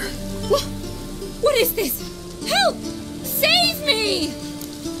there. What is this? Help! Save me!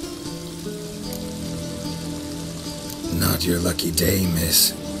 Not your lucky day,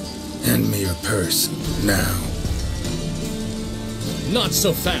 miss. Hand me your purse, now. Not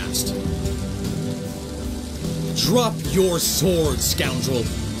so fast. Drop your sword, scoundrel.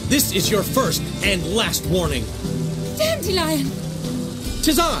 This is your first and last warning. Dandelion!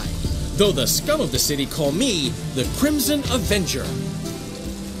 'Tis I, though the scum of the city call me the Crimson Avenger.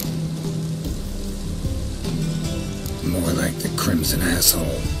 More like the Crimson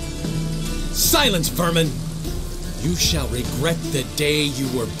Asshole. Silence, vermin! You shall regret the day you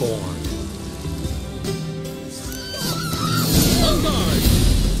were born. On guard!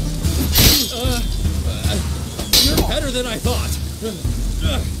 You're better than I thought.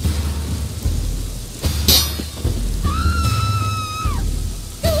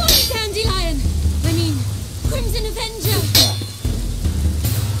 Go on, Dandelion! I mean, Crimson Avenger!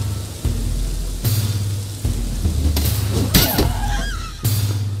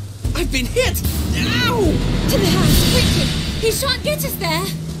 I've been hit! Ow! To the house, quickly! He shan't get us there!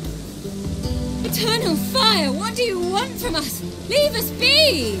 Eternal fire, what do you want from us? Leave us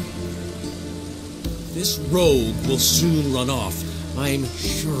be! This rogue will soon run off. I'm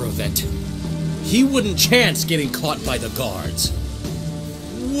sure of it. He wouldn't chance getting caught by the guards.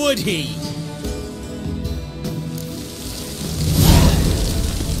 Would he?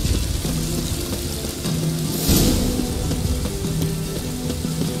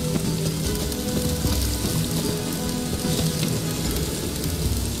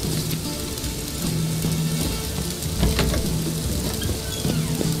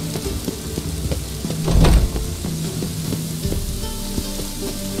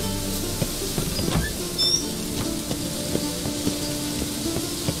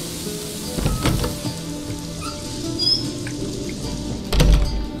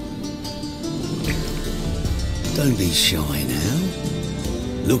 Don't be shy now.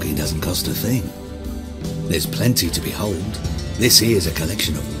 Looking doesn't cost a thing. There's plenty to behold. This here's a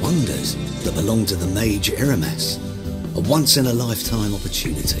collection of wonders that belong to the mage Eramas. A once-in-a-lifetime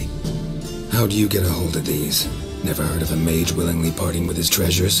opportunity. How do you get a hold of these? Never heard of a mage willingly parting with his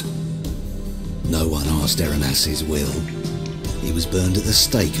treasures? No one asked Eramas' will. He was burned at the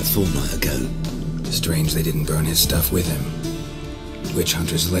stake a fortnight ago. Strange they didn't burn his stuff with him. Witch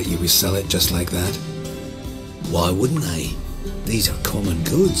hunters let you resell it just like that? Why wouldn't they? These are common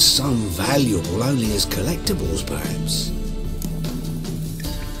goods, some valuable only as collectibles, perhaps.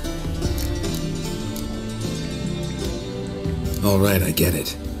 All right, I get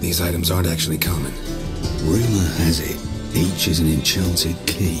it. These items aren't actually common. Rumor has it, each is an enchanted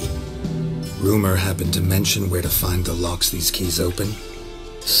key. Rumor happened to mention where to find the locks these keys open?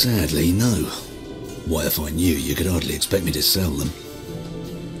 Sadly, no. What if I knew you could hardly expect me to sell them?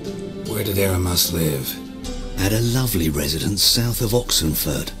 Where did Eramas live? At a lovely residence south of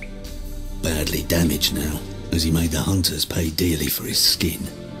Oxenford. Badly damaged now, as he made the hunters pay dearly for his skin.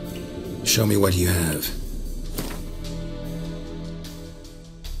 Show me what you have.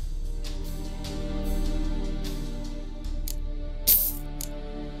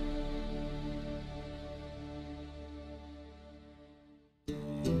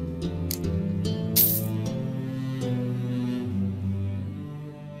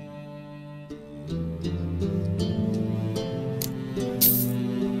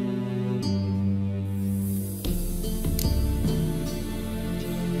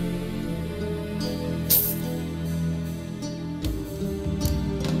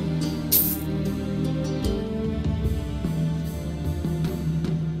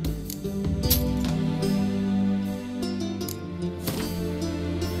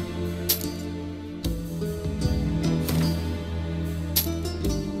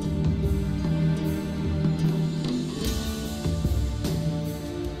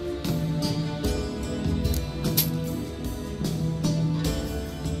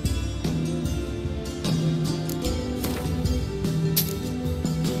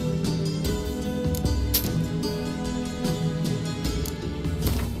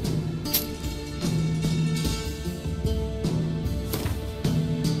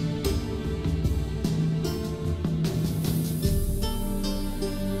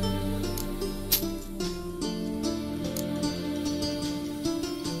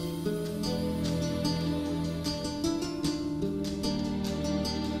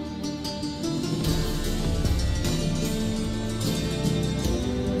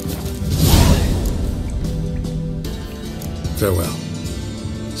 Farewell.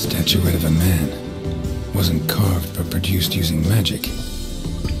 Statuette of a man. Wasn't carved but produced using magic.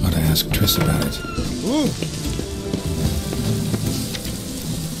 Ought to ask Triss about it. Oh.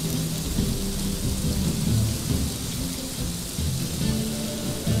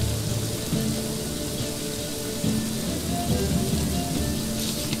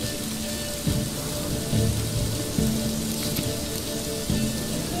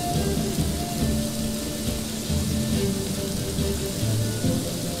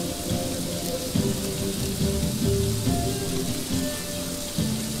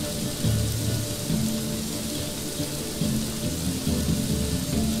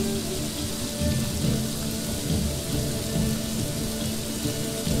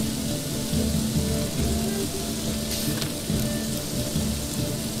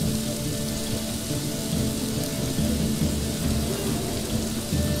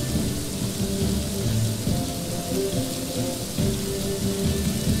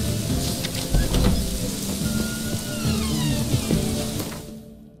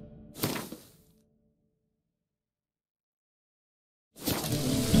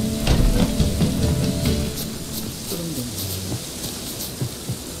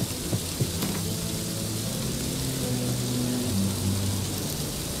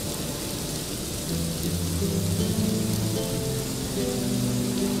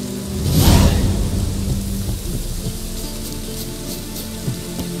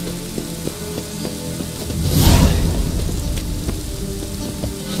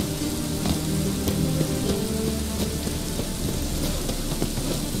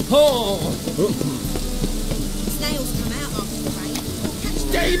 Oh! Snails come out after the rain.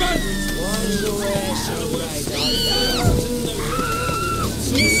 Stephen!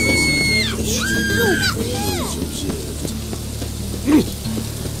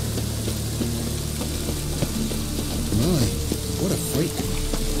 My, what a freak.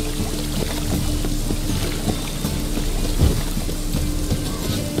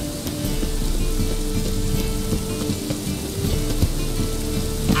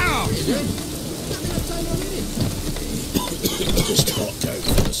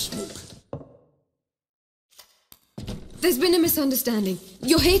 There's been a misunderstanding.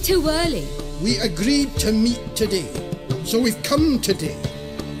 You're here too early. We agreed to meet today, so we've come today.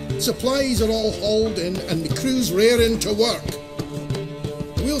 Supplies are all hauled in and the crew's raring to work.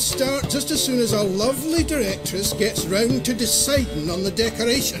 We'll start just as soon as our lovely directress gets round to deciding on the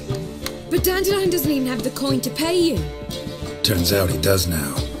decoration. But Dandelion doesn't even have the coin to pay you. Turns out he does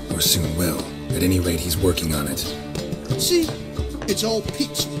now, or soon will. At any rate, he's working on it. See, it's all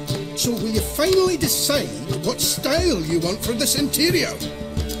peachy. So will you finally decide what style you want for this interior?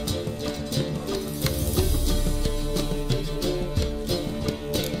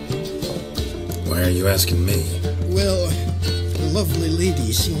 Why are you asking me? Well, the lovely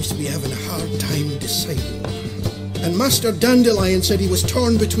lady seems to be having a hard time deciding. And Master Dandelion said he was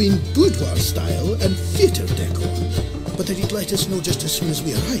torn between boudoir style and theatre decor, but that he'd let us know just as soon as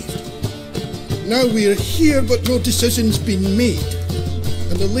we arrived. Now we're here, but no decision's been made.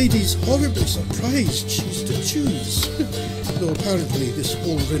 And the lady's horribly surprised she's to choose. Though apparently this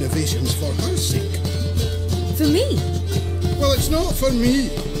whole renovation's for her sake. For me? Well, it's not for me.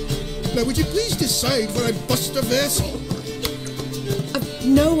 Now, would you please decide where I bust a vessel? I've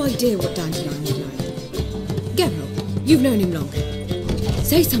no idea what Dandelion would like. Geralt, you've known him longer.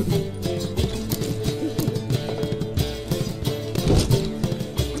 Say something.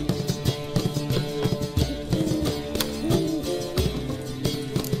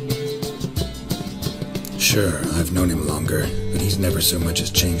 Sure, I've known him longer, but he's never so much as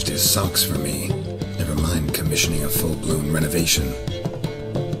changed his socks for me. Never mind commissioning a full-blown renovation.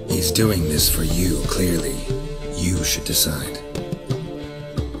 He's doing this for you, clearly. You should decide.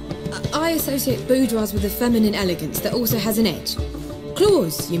 I associate boudoirs with a feminine elegance that also has an edge.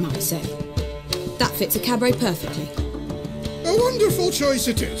 Claws, you might say. That fits a cabaret perfectly. A wonderful choice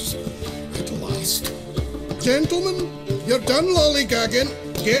it is. At last. Gentlemen, you're done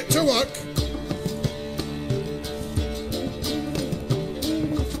lollygagging. Get to work.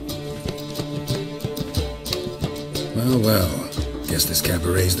 Well, guess this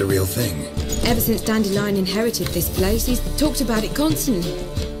cabaret's the real thing. Ever since Dandelion inherited this place, he's talked about it constantly.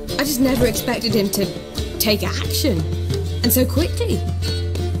 I just never expected him to take action. And so quickly.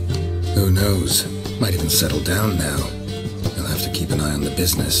 Who knows? Might even settle down now. He'll have to keep an eye on the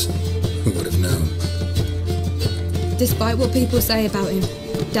business. Who would have known? Despite what people say about him,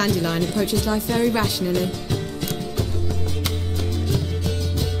 Dandelion approaches life very rationally.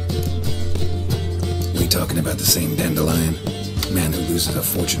 We talking about the same Dandelion? Man who loses a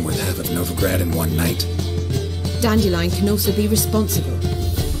fortune worth half of Novigrad in one night. Dandelion can also be responsible.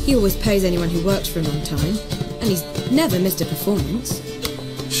 He always pays anyone who works for him on time, and he's never missed a performance.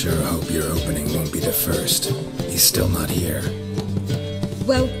 Sure hope your opening won't be the first. He's still not here.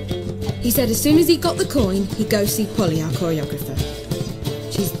 Well, he said as soon as he got the coin, he'd go see Polly, our choreographer.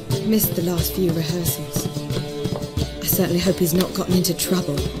 She's missed the last few rehearsals. I certainly hope he's not gotten into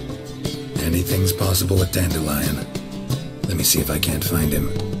trouble. Anything's possible with Dandelion. Let me see if I can't find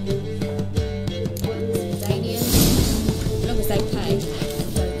him. Daniel, as long as they pay, it's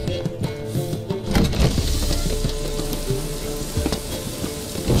okay.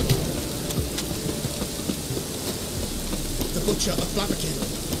 The butcher of Blabberkin.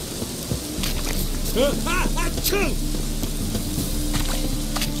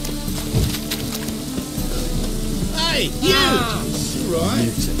 Hey, you! Right.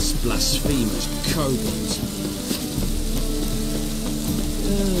 Mutants, blasphemers, kobolds.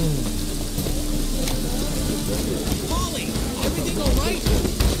 Polly, everything all right?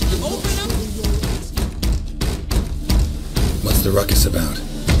 Open up! What's the ruckus about?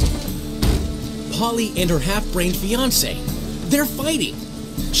 Polly and her half-brained fiancé. They're fighting.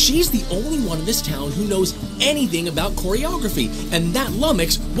 She's the only one in this town who knows anything about choreography, and that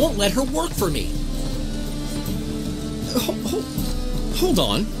lummox won't let her work for me. Hold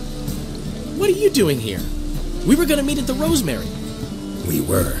on. What are you doing here? We were going to meet at the Rosemary. We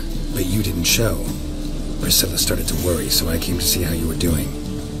were, but you didn't show. Priscilla started to worry, so I came to see how you were doing.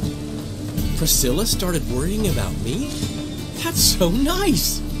 Priscilla started worrying about me? That's so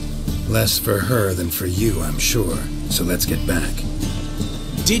nice. Less for her than for you, I'm sure. So let's get back.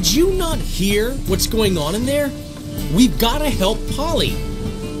 Did you not hear what's going on in there? We've got to help Polly.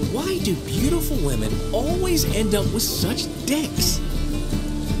 Why do beautiful women always end up with such dicks?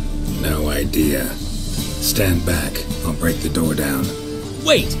 No idea. Stand back. I'll break the door down.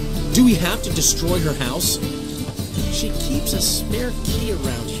 Wait! Do we have to destroy her house? She keeps a spare key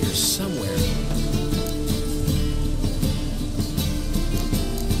around here somewhere.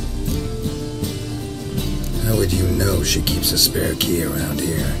 How would you know she keeps a spare key around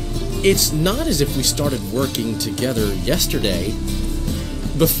here? It's not as if we started working together yesterday.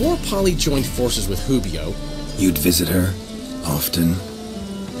 Before Polly joined forces with Hubio... You'd visit her? Often?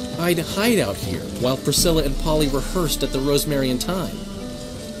 I'd hide out here while Priscilla and Polly rehearsed at the Rosemary in time.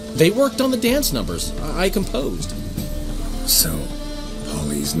 They worked on the dance numbers. I composed. So,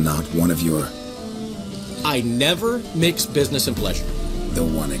 Polly's not one of your... I never mix business and pleasure. The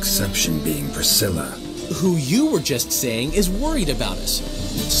one exception being Priscilla. Who you were just saying is worried about us.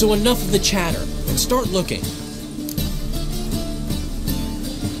 So enough of the chatter, and start looking.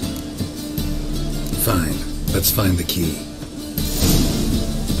 Fine. Let's find the key.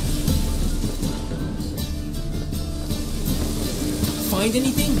 Find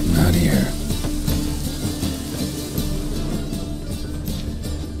anything? Not here.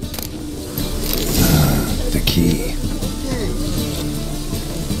 The key.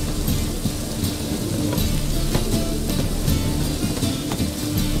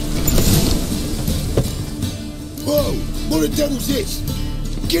 Whoa! What the devil's this?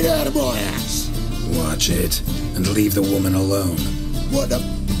 Get out of my house! Watch it, and leave the woman alone. What the...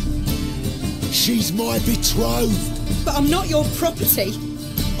 She's my betrothed! But I'm not your property!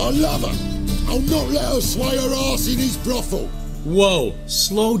 I love her! I'll not let her sway her ass in his brothel! Whoa,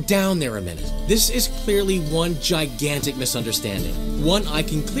 slow down there a minute. This is clearly one gigantic misunderstanding. One I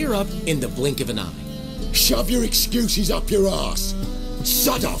can clear up in the blink of an eye. Shove your excuses up your ass!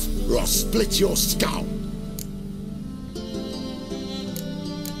 Sod off, or I'll split your skull!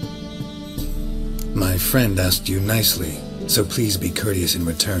 My friend asked you nicely, so please be courteous in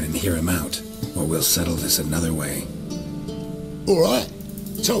return and hear him out, or we'll settle this another way. All right,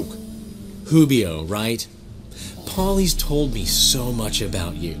 talk. Hubio, right? Polly's told me so much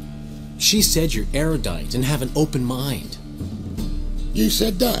about you. She said you're erudite and have an open mind. You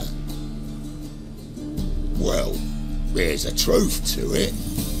said that? Well, there's a truth to it.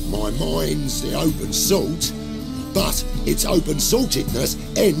 My mind's the open salt, but its open saltedness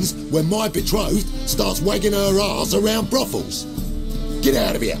ends when my betrothed starts wagging her arse around brothels. Get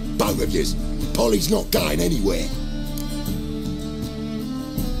out of here, both of yous. Polly's not going anywhere.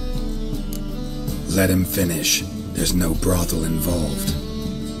 Let him finish. There's no brothel involved.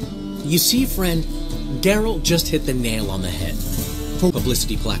 You see, friend, Geralt just hit the nail on the head.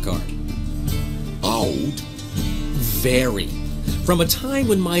 Publicity placard. Old? Very. From a time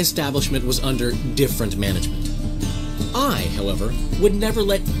when my establishment was under different management. I, however, would never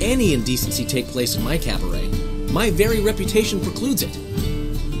let any indecency take place in my cabaret. My very reputation precludes it.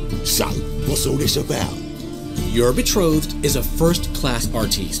 So, what's all this about? Your betrothed is a first-class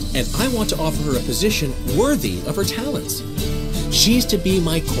artiste, and I want to offer her a position worthy of her talents. She's to be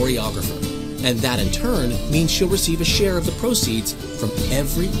my choreographer, and that in turn means she'll receive a share of the proceeds from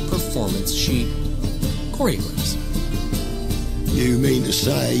every performance she choreographs. You mean to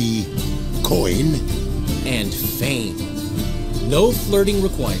say coin? And fame. No flirting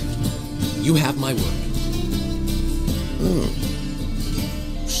required. You have my word.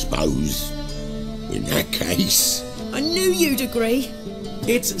 Suppose, in that case... I knew you'd agree.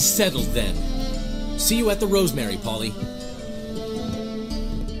 It's settled then. See you at the Rosemary, Polly.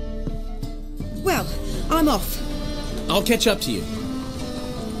 Well, I'm off. I'll catch up to you.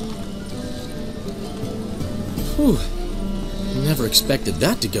 Whew. Never expected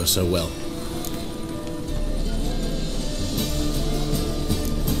that to go so well.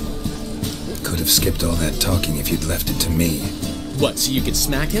 Could have skipped all that talking if you'd left it to me. What, so you could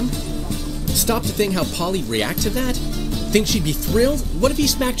smack him? Stop to think how Polly'd react to that? Think she'd be thrilled? What if he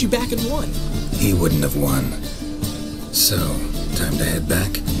smacked you back and won? He wouldn't have won. So, time to head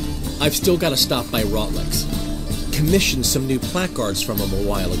back? I've still got to stop by Rotlex. Commissioned some new placards from him a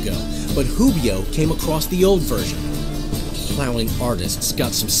while ago, but Hubio came across the old version. Plowing artists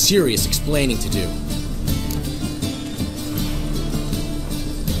got some serious explaining to do.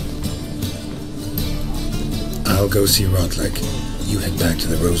 I'll go see Rotleck. You head back to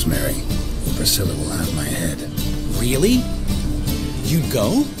the Rosemary. Priscilla will have my head. Really? You'd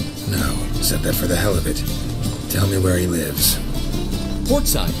go? No, said that for the hell of it. Tell me where he lives.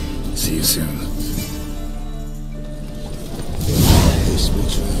 Portside. See you soon.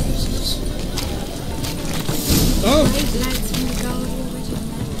 Oh!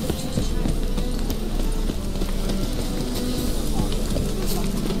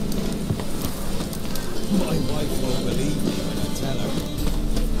 My wife won't believe me when I tell her.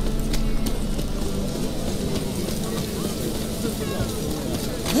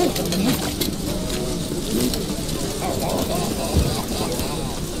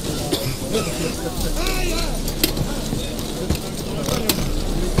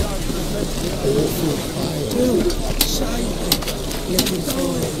 Looking for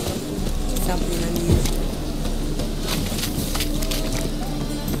something unusual.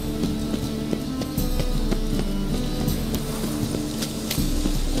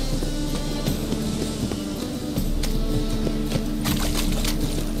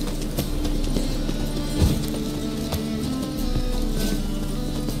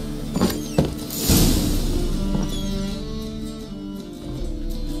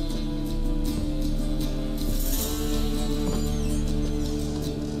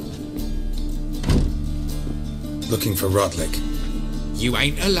 Looking for Rotleck. You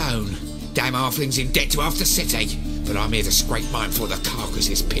ain't alone. Damn halfling's in debt to half the city. But I'm here to scrape mine before the carcass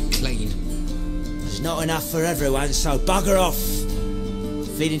is picked clean. There's not enough for everyone, so bugger off.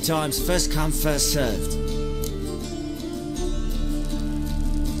 Feeding time's first come, first served.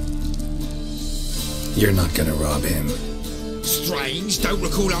 You're not gonna rob him. Strange, don't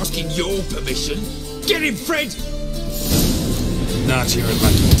recall asking your permission. Get him, Fred! Not your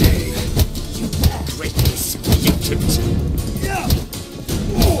lucky day. You reckless mutant!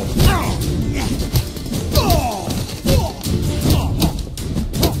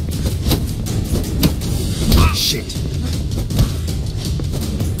 Shit.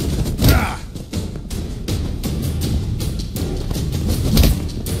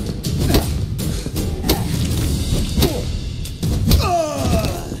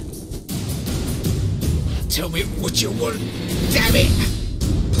 Tell me what you want, damn it!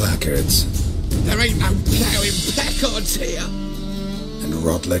 Placards. There ain't no ploughing placards here! And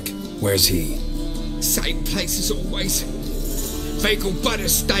Rotleck, where's he? Same place as always. Vehicle butter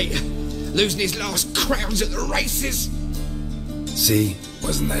state. Losing his last crowns at the races. See?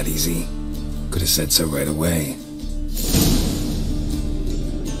 Wasn't that easy? Could have said so right away.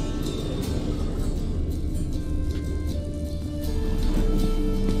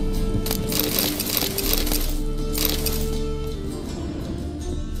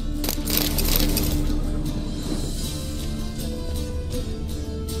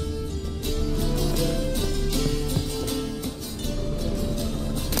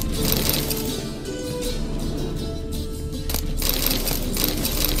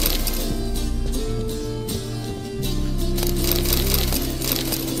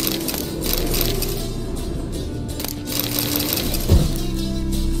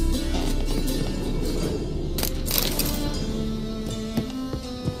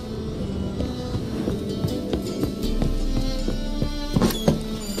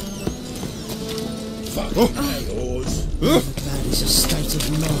 That is a state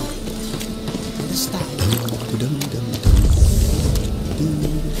of mind. Understand?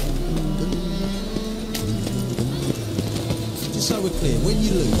 Just so we're clear, when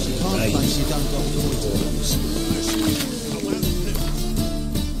you lose, you can't place you don't got points.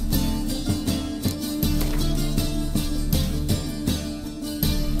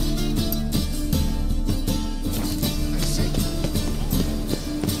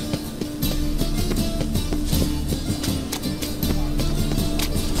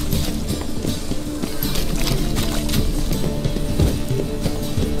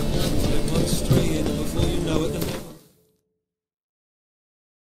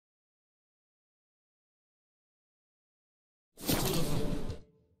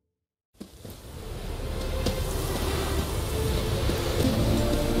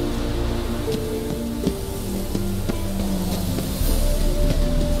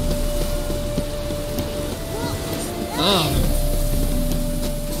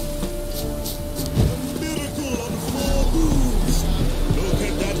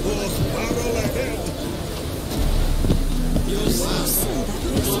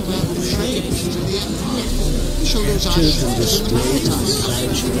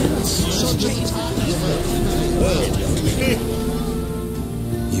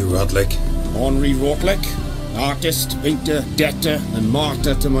 You Rodlick? Henri Rodlick, artist, painter, debtor, and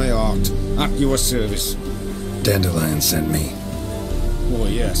martyr to my art. At your service. Dandelion sent me. Oh,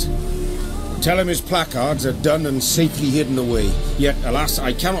 yes. Tell him his placards are done and safely hidden away. Yet, alas,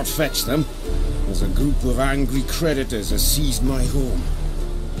 I cannot fetch them, as a group of angry creditors has seized my home.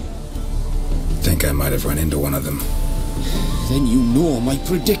 Think I might have run into one of them. Then you know my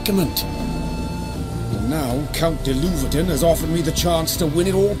predicament. And now Count de Louverton has offered me the chance to win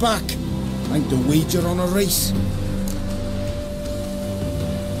it all back. I'm to wager on a race.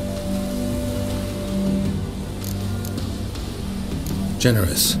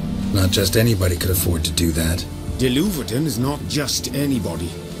 Generous. Not just anybody could afford to do that. De Louverton is not just anybody.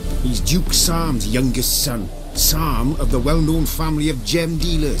 He's Duke Sam's youngest son. Sam of the well-known family of gem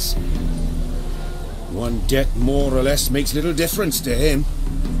dealers. One debt more or less makes little difference to him.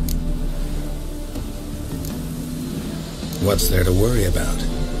 What's there to worry about?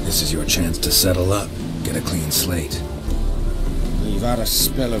 This is your chance to settle up, get a clean slate. I've had a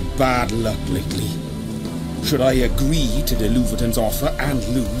spell of bad luck lately. Should I agree to de Louverton's offer and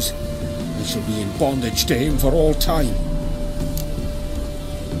lose, I shall be in bondage to him for all time.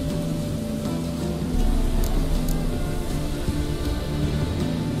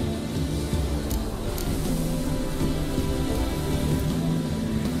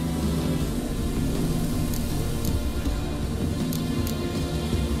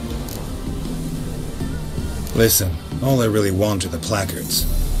 Listen, all I really want are the placards.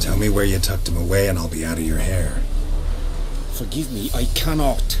 Tell me where you tucked them away and I'll be out of your hair. Forgive me, I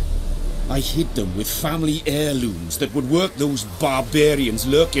cannot. I hid them with family heirlooms that would work those barbarians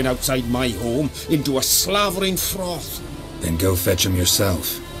lurking outside my home into a slavering froth. Then go fetch them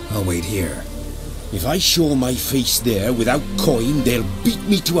yourself. I'll wait here. If I show my face there without coin, they'll beat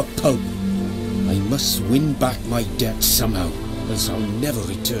me to a pulp. I must win back my debt somehow, else I'll never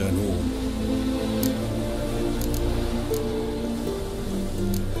return home.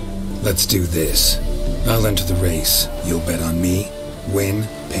 Let's do this. I'll enter the race. You'll bet on me, win,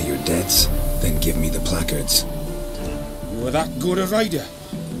 pay your debts, then give me the placards. You're that good a rider?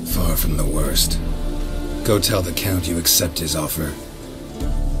 Far from the worst. Go tell the Count you accept his offer.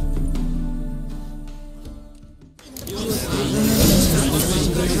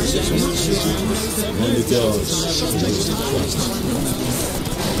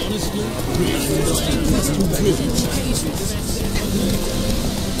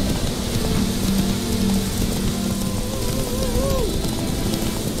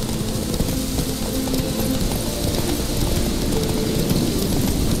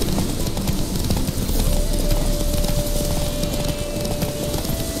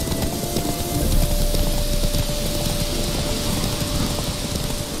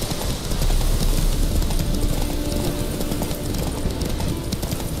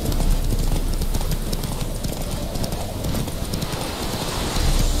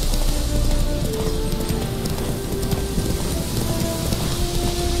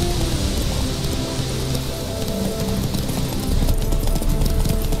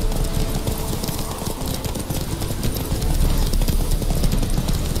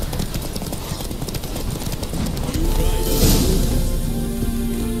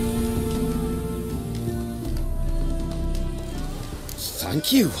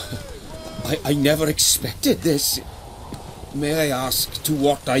 Thank you. I never expected this. May I ask to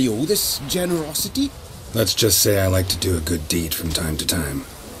what I owe this generosity? Let's just say I like to do a good deed from time to time.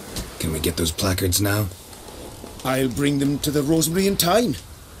 Can we get those placards now? I'll bring them to the Rosemary in time,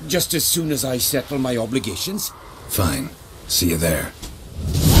 just as soon as I settle my obligations. Fine. See you there.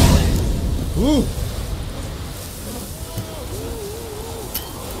 Ooh.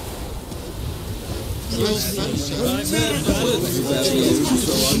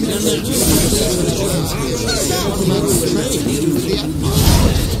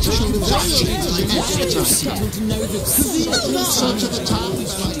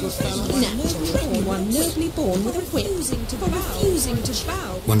 One nobly born with a whip, refusing to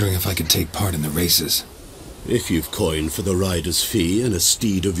bow. Wondering if I could take part in the races. If you've coin for the rider's fee and a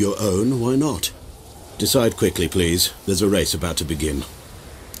steed of your own, why not? Decide quickly, please. There's a race about to begin.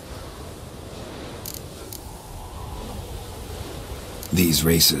 These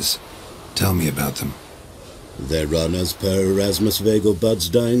races. Tell me about them. They're run as per Erasmus Vegelbud's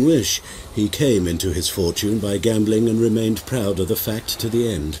dying wish. He came into his fortune by gambling and remained proud of the fact to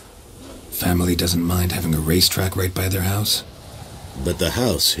the end. Family doesn't mind having a racetrack right by their house? But the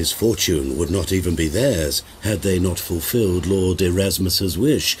house, his fortune, would not even be theirs had they not fulfilled Lord Erasmus's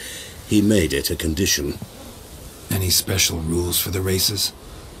wish. He made it a condition. Any special rules for the races?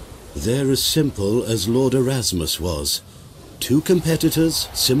 They're as simple as Lord Erasmus was. 2 competitors,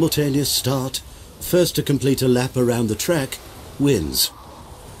 simultaneous start. First to complete a lap around the track wins.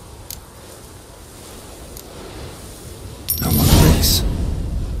 I want a race.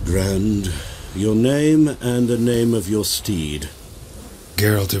 Grand. Your name and the name of your steed.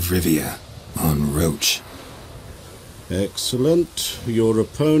 Geralt of Rivia, on Roach. Excellent. Your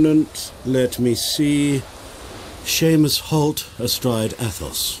opponent, let me see. Seamus Holt astride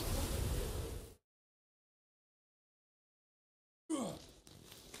Athos.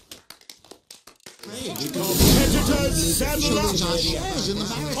 Competitors, saddle up!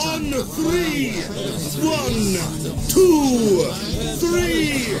 On 3! 1, 2,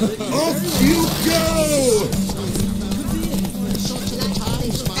 3! Off you go!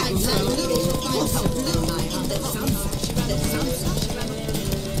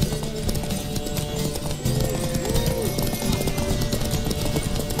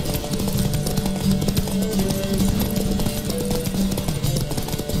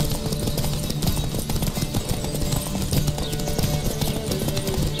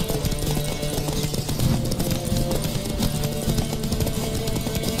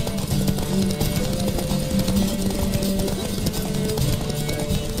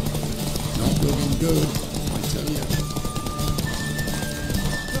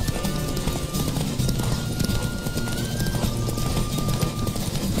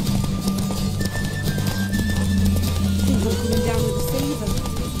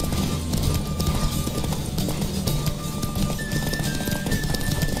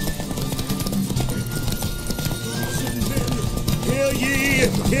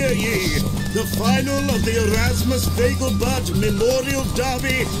 Hear ye! The final of the Erasmus Vegelbud Memorial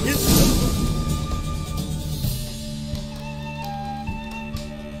Derby is...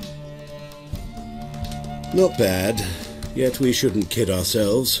 Not bad, yet we shouldn't kid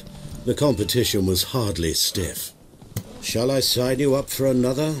ourselves. The competition was hardly stiff. Shall I sign you up for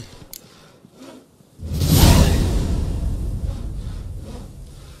another?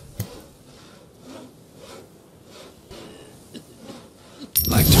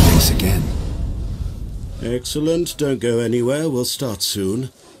 Like to race again. Excellent, don't go anywhere, we'll start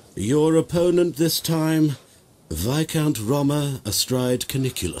soon. Your opponent this time, Viscount Roma astride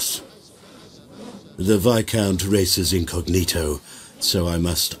Caniculus. The Viscount races incognito, so I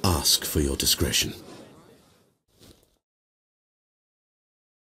must ask for your discretion.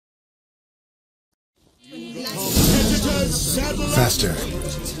 Faster.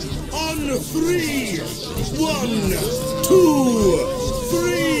 On 3! 1, 2,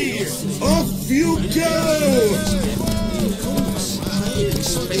 3! Off you go!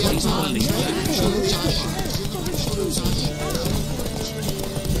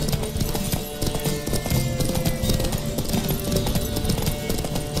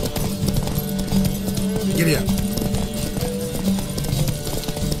 Giddy up.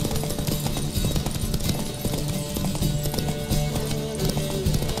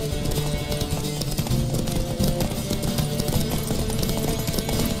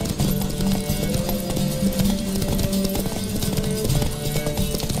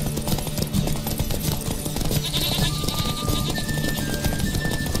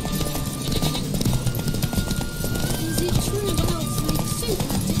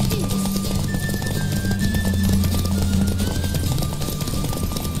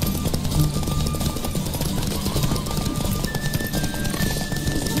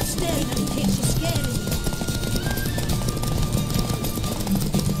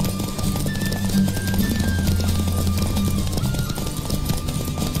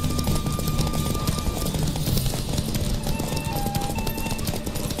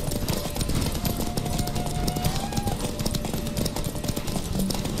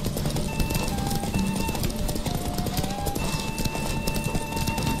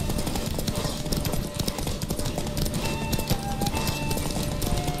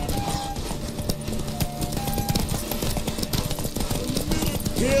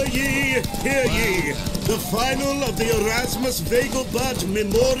 hear ye! The final of the Erasmus Wegelbud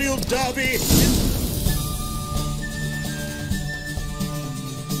Memorial Derby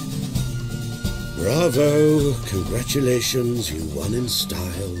Bravo! Congratulations, you won in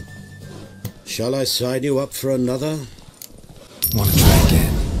style. Shall I sign you up for another? Want to try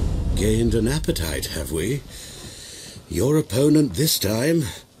again? Gained an appetite, have we? Your opponent this time,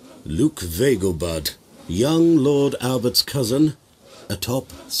 Luke Wegelbud, young Lord Albert's cousin,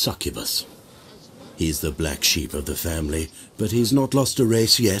 atop succubus. He's the black sheep of the family, but he's not lost a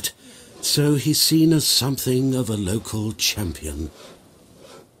race yet, so he's seen as something of a local champion.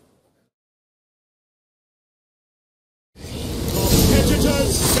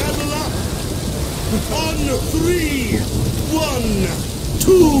 Competitors, saddle up! On 3! 1,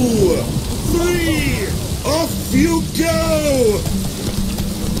 2, 3! Off you go!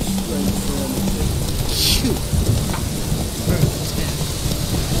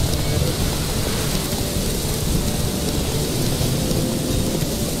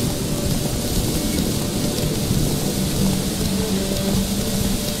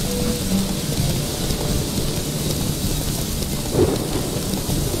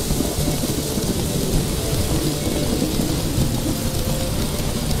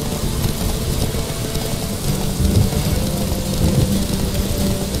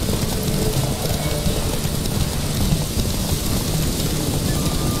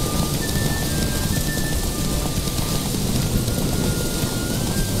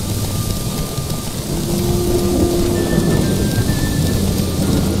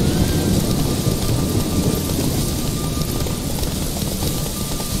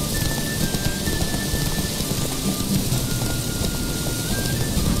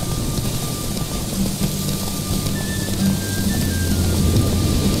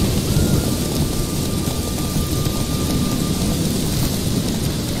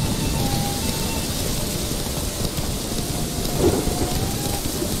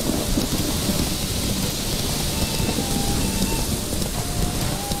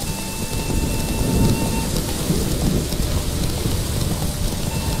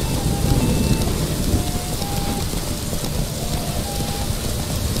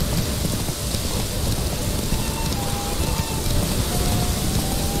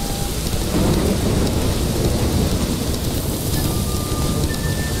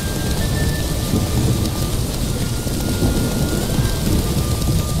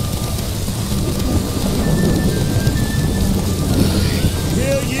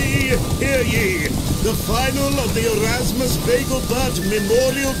 The final of the Erasmus Wegelbud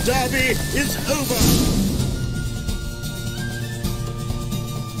Memorial Derby is over.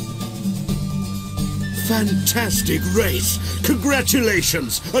 Fantastic race!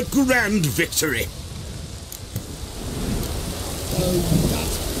 Congratulations! A grand victory!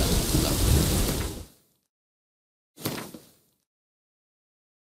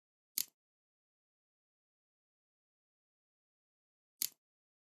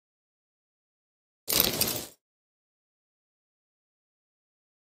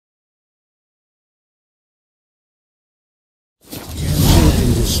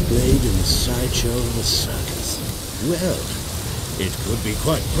 Displayed in the sideshow of a circus. Well, it could be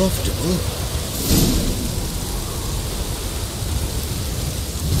quite profitable.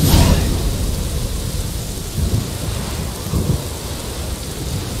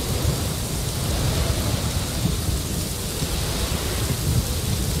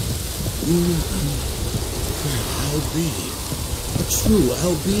 I'll be a true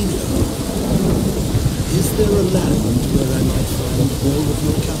albino. Is there a land where I might find all of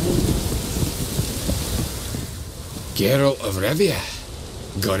your kind? Geralt of Rivia.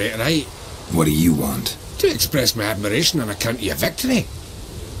 Got it right. What do you want? To express my admiration on account of your victory.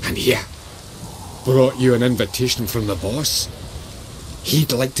 And here, brought you an invitation from the boss.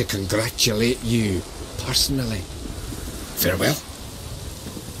 He'd like to congratulate you personally. Farewell.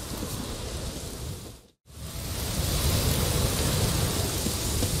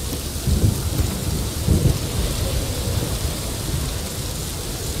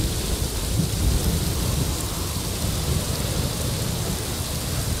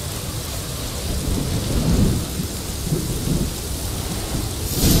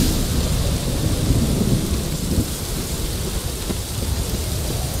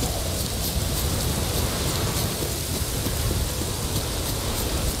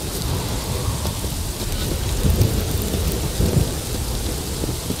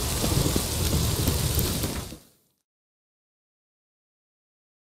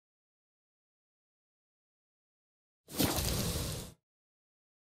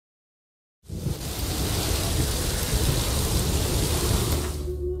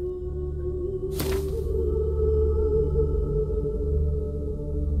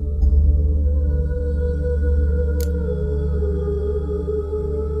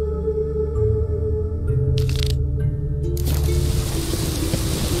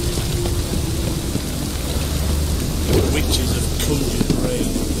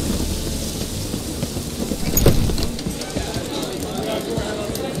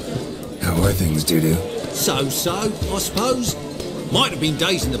 are things, Dudu? So, I suppose. Might have been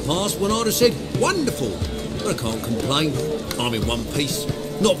days in the past when I'd have said, wonderful. But I can't complain. I'm in one piece.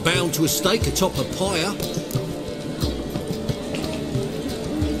 Not bound to a stake atop a pyre.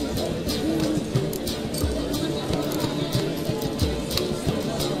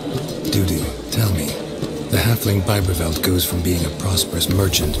 Dudu, tell me. The halfling Biberveld goes from being a prosperous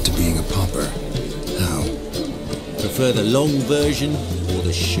merchant to being a pauper. How? Prefer the long version or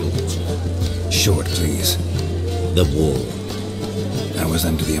the short? Short, please. The war. I was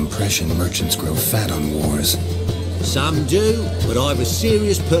under the impression merchants grow fat on wars. Some do, but I have a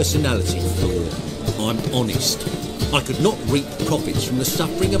serious personality flaw. I'm honest. I could not reap profits from the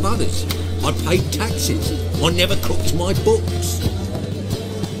suffering of others. I paid taxes. I never cooked my books.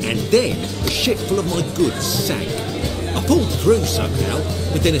 And then a ship full of my goods sank. I pulled through somehow,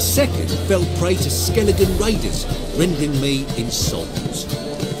 but then a second fell prey to skeleton raiders, rendering me insolvent.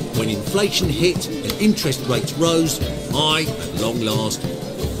 When inflation hit and interest rates rose, I, at long last,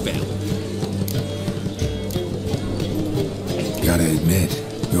 fell. Gotta admit,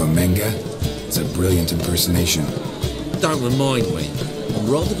 your Menga is a brilliant impersonation. Don't remind me. I'm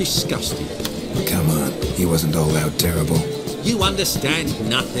rather disgusted. Come on, he wasn't all out terrible. You understand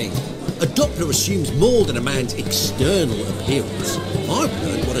nothing. A Doppler assumes more than a man's external appearance. I've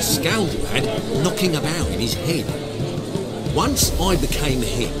learned what a scoundrel had knocking about in his head. Once I became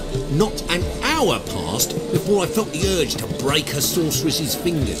him, not an hour passed before I felt the urge to break a sorceress's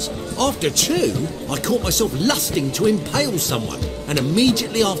fingers. After two, I caught myself lusting to impale someone, and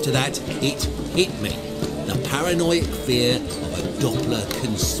immediately after that, it hit me. The paranoid fear of a Doppler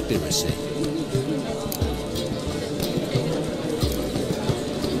conspiracy.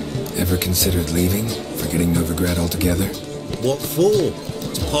 Ever considered leaving? Forgetting Novigrad altogether? What for?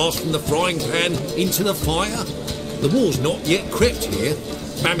 To pass from the frying pan into the fire? The war's not yet crept here.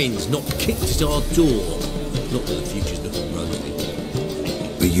 Famine's not kicked at our door. Not that the future's looking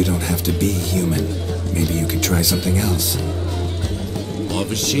rosy. But you don't have to be human. Maybe you could try something else.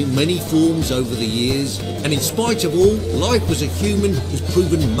 I've assumed many forms over the years, and in spite of all, life as a human has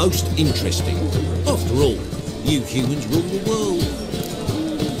proven most interesting. After all, you humans rule the world.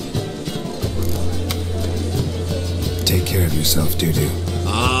 Take care of yourself, Dudu.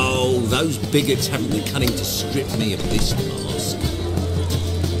 Oh, those bigots haven't the cunning to strip me of this mask.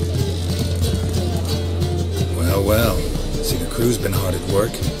 Well, see, the crew's been hard at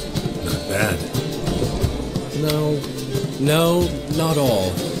work. Not bad. No, not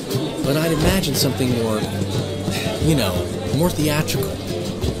all. But I'd imagine something more, more theatrical.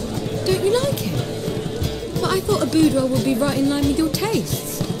 Don't you like it? But I thought a boudoir would be right in line with your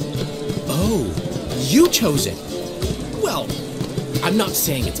tastes. Oh, you chose it. Well, I'm not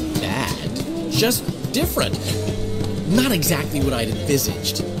saying it's bad, just different. Not exactly what I'd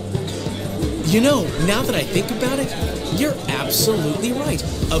envisaged. Now that I think about it, you're absolutely right.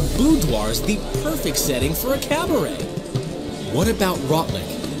 A boudoir's the perfect setting for a cabaret. What about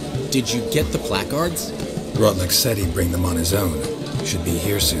Rotlick? Did you get the placards? Rotlick said he'd bring them on his own. Should be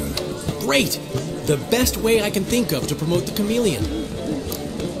here soon. Great! The best way I can think of to promote the chameleon.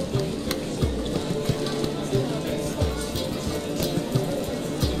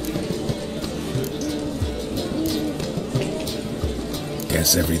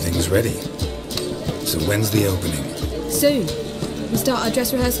 Guess everything's ready. So when's the opening? Soon. We start our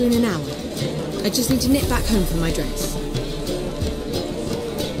dress rehearsal in an hour. I just need to nip back home for my dress.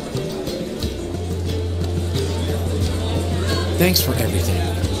 Thanks for everything.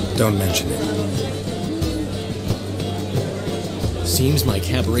 Don't mention it. Seems my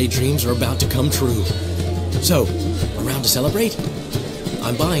cabaret dreams are about to come true. So, around to celebrate?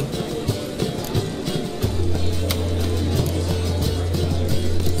 I'm buying.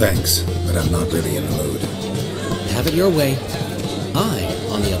 Thanks, but I'm not really in the mood. Have it your way. I,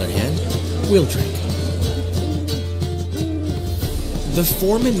 on the other hand, will drink. The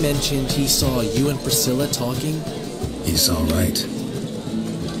foreman mentioned he saw you and Priscilla talking. He's all right.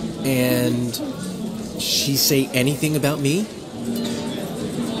 And she say anything about me?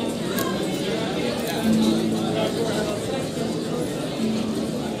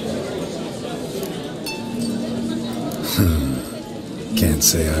 Can't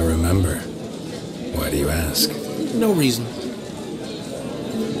say I remember. Why do you ask? No reason.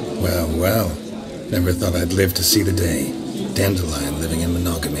 Well. Never thought I'd live to see the day. Dandelion living in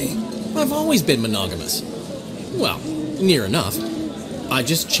monogamy. I've always been monogamous. Well, near enough. I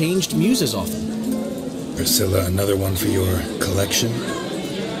just changed muses often. Priscilla, another one for your collection?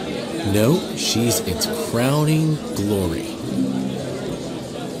 No, she's its crowning glory.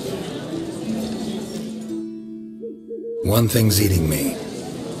 One thing's eating me.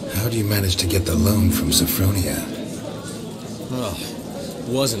 How do you manage to get the loan from Sophronia? Oh,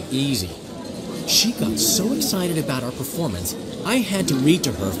 wasn't easy. She got so excited about our performance, I had to read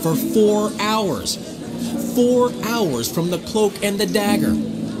to her for 4 hours. 4 hours from the cloak and the dagger.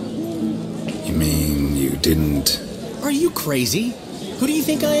 You mean you didn't... Are you crazy? Who do you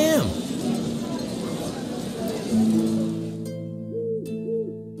think I am?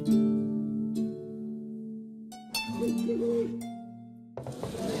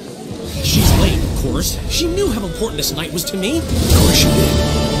 She's late, of course. She knew how important this night was to me. Of course she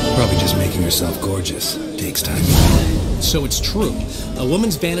did. Probably just making herself gorgeous. Takes time. So it's true. A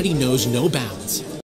woman's vanity knows no bounds.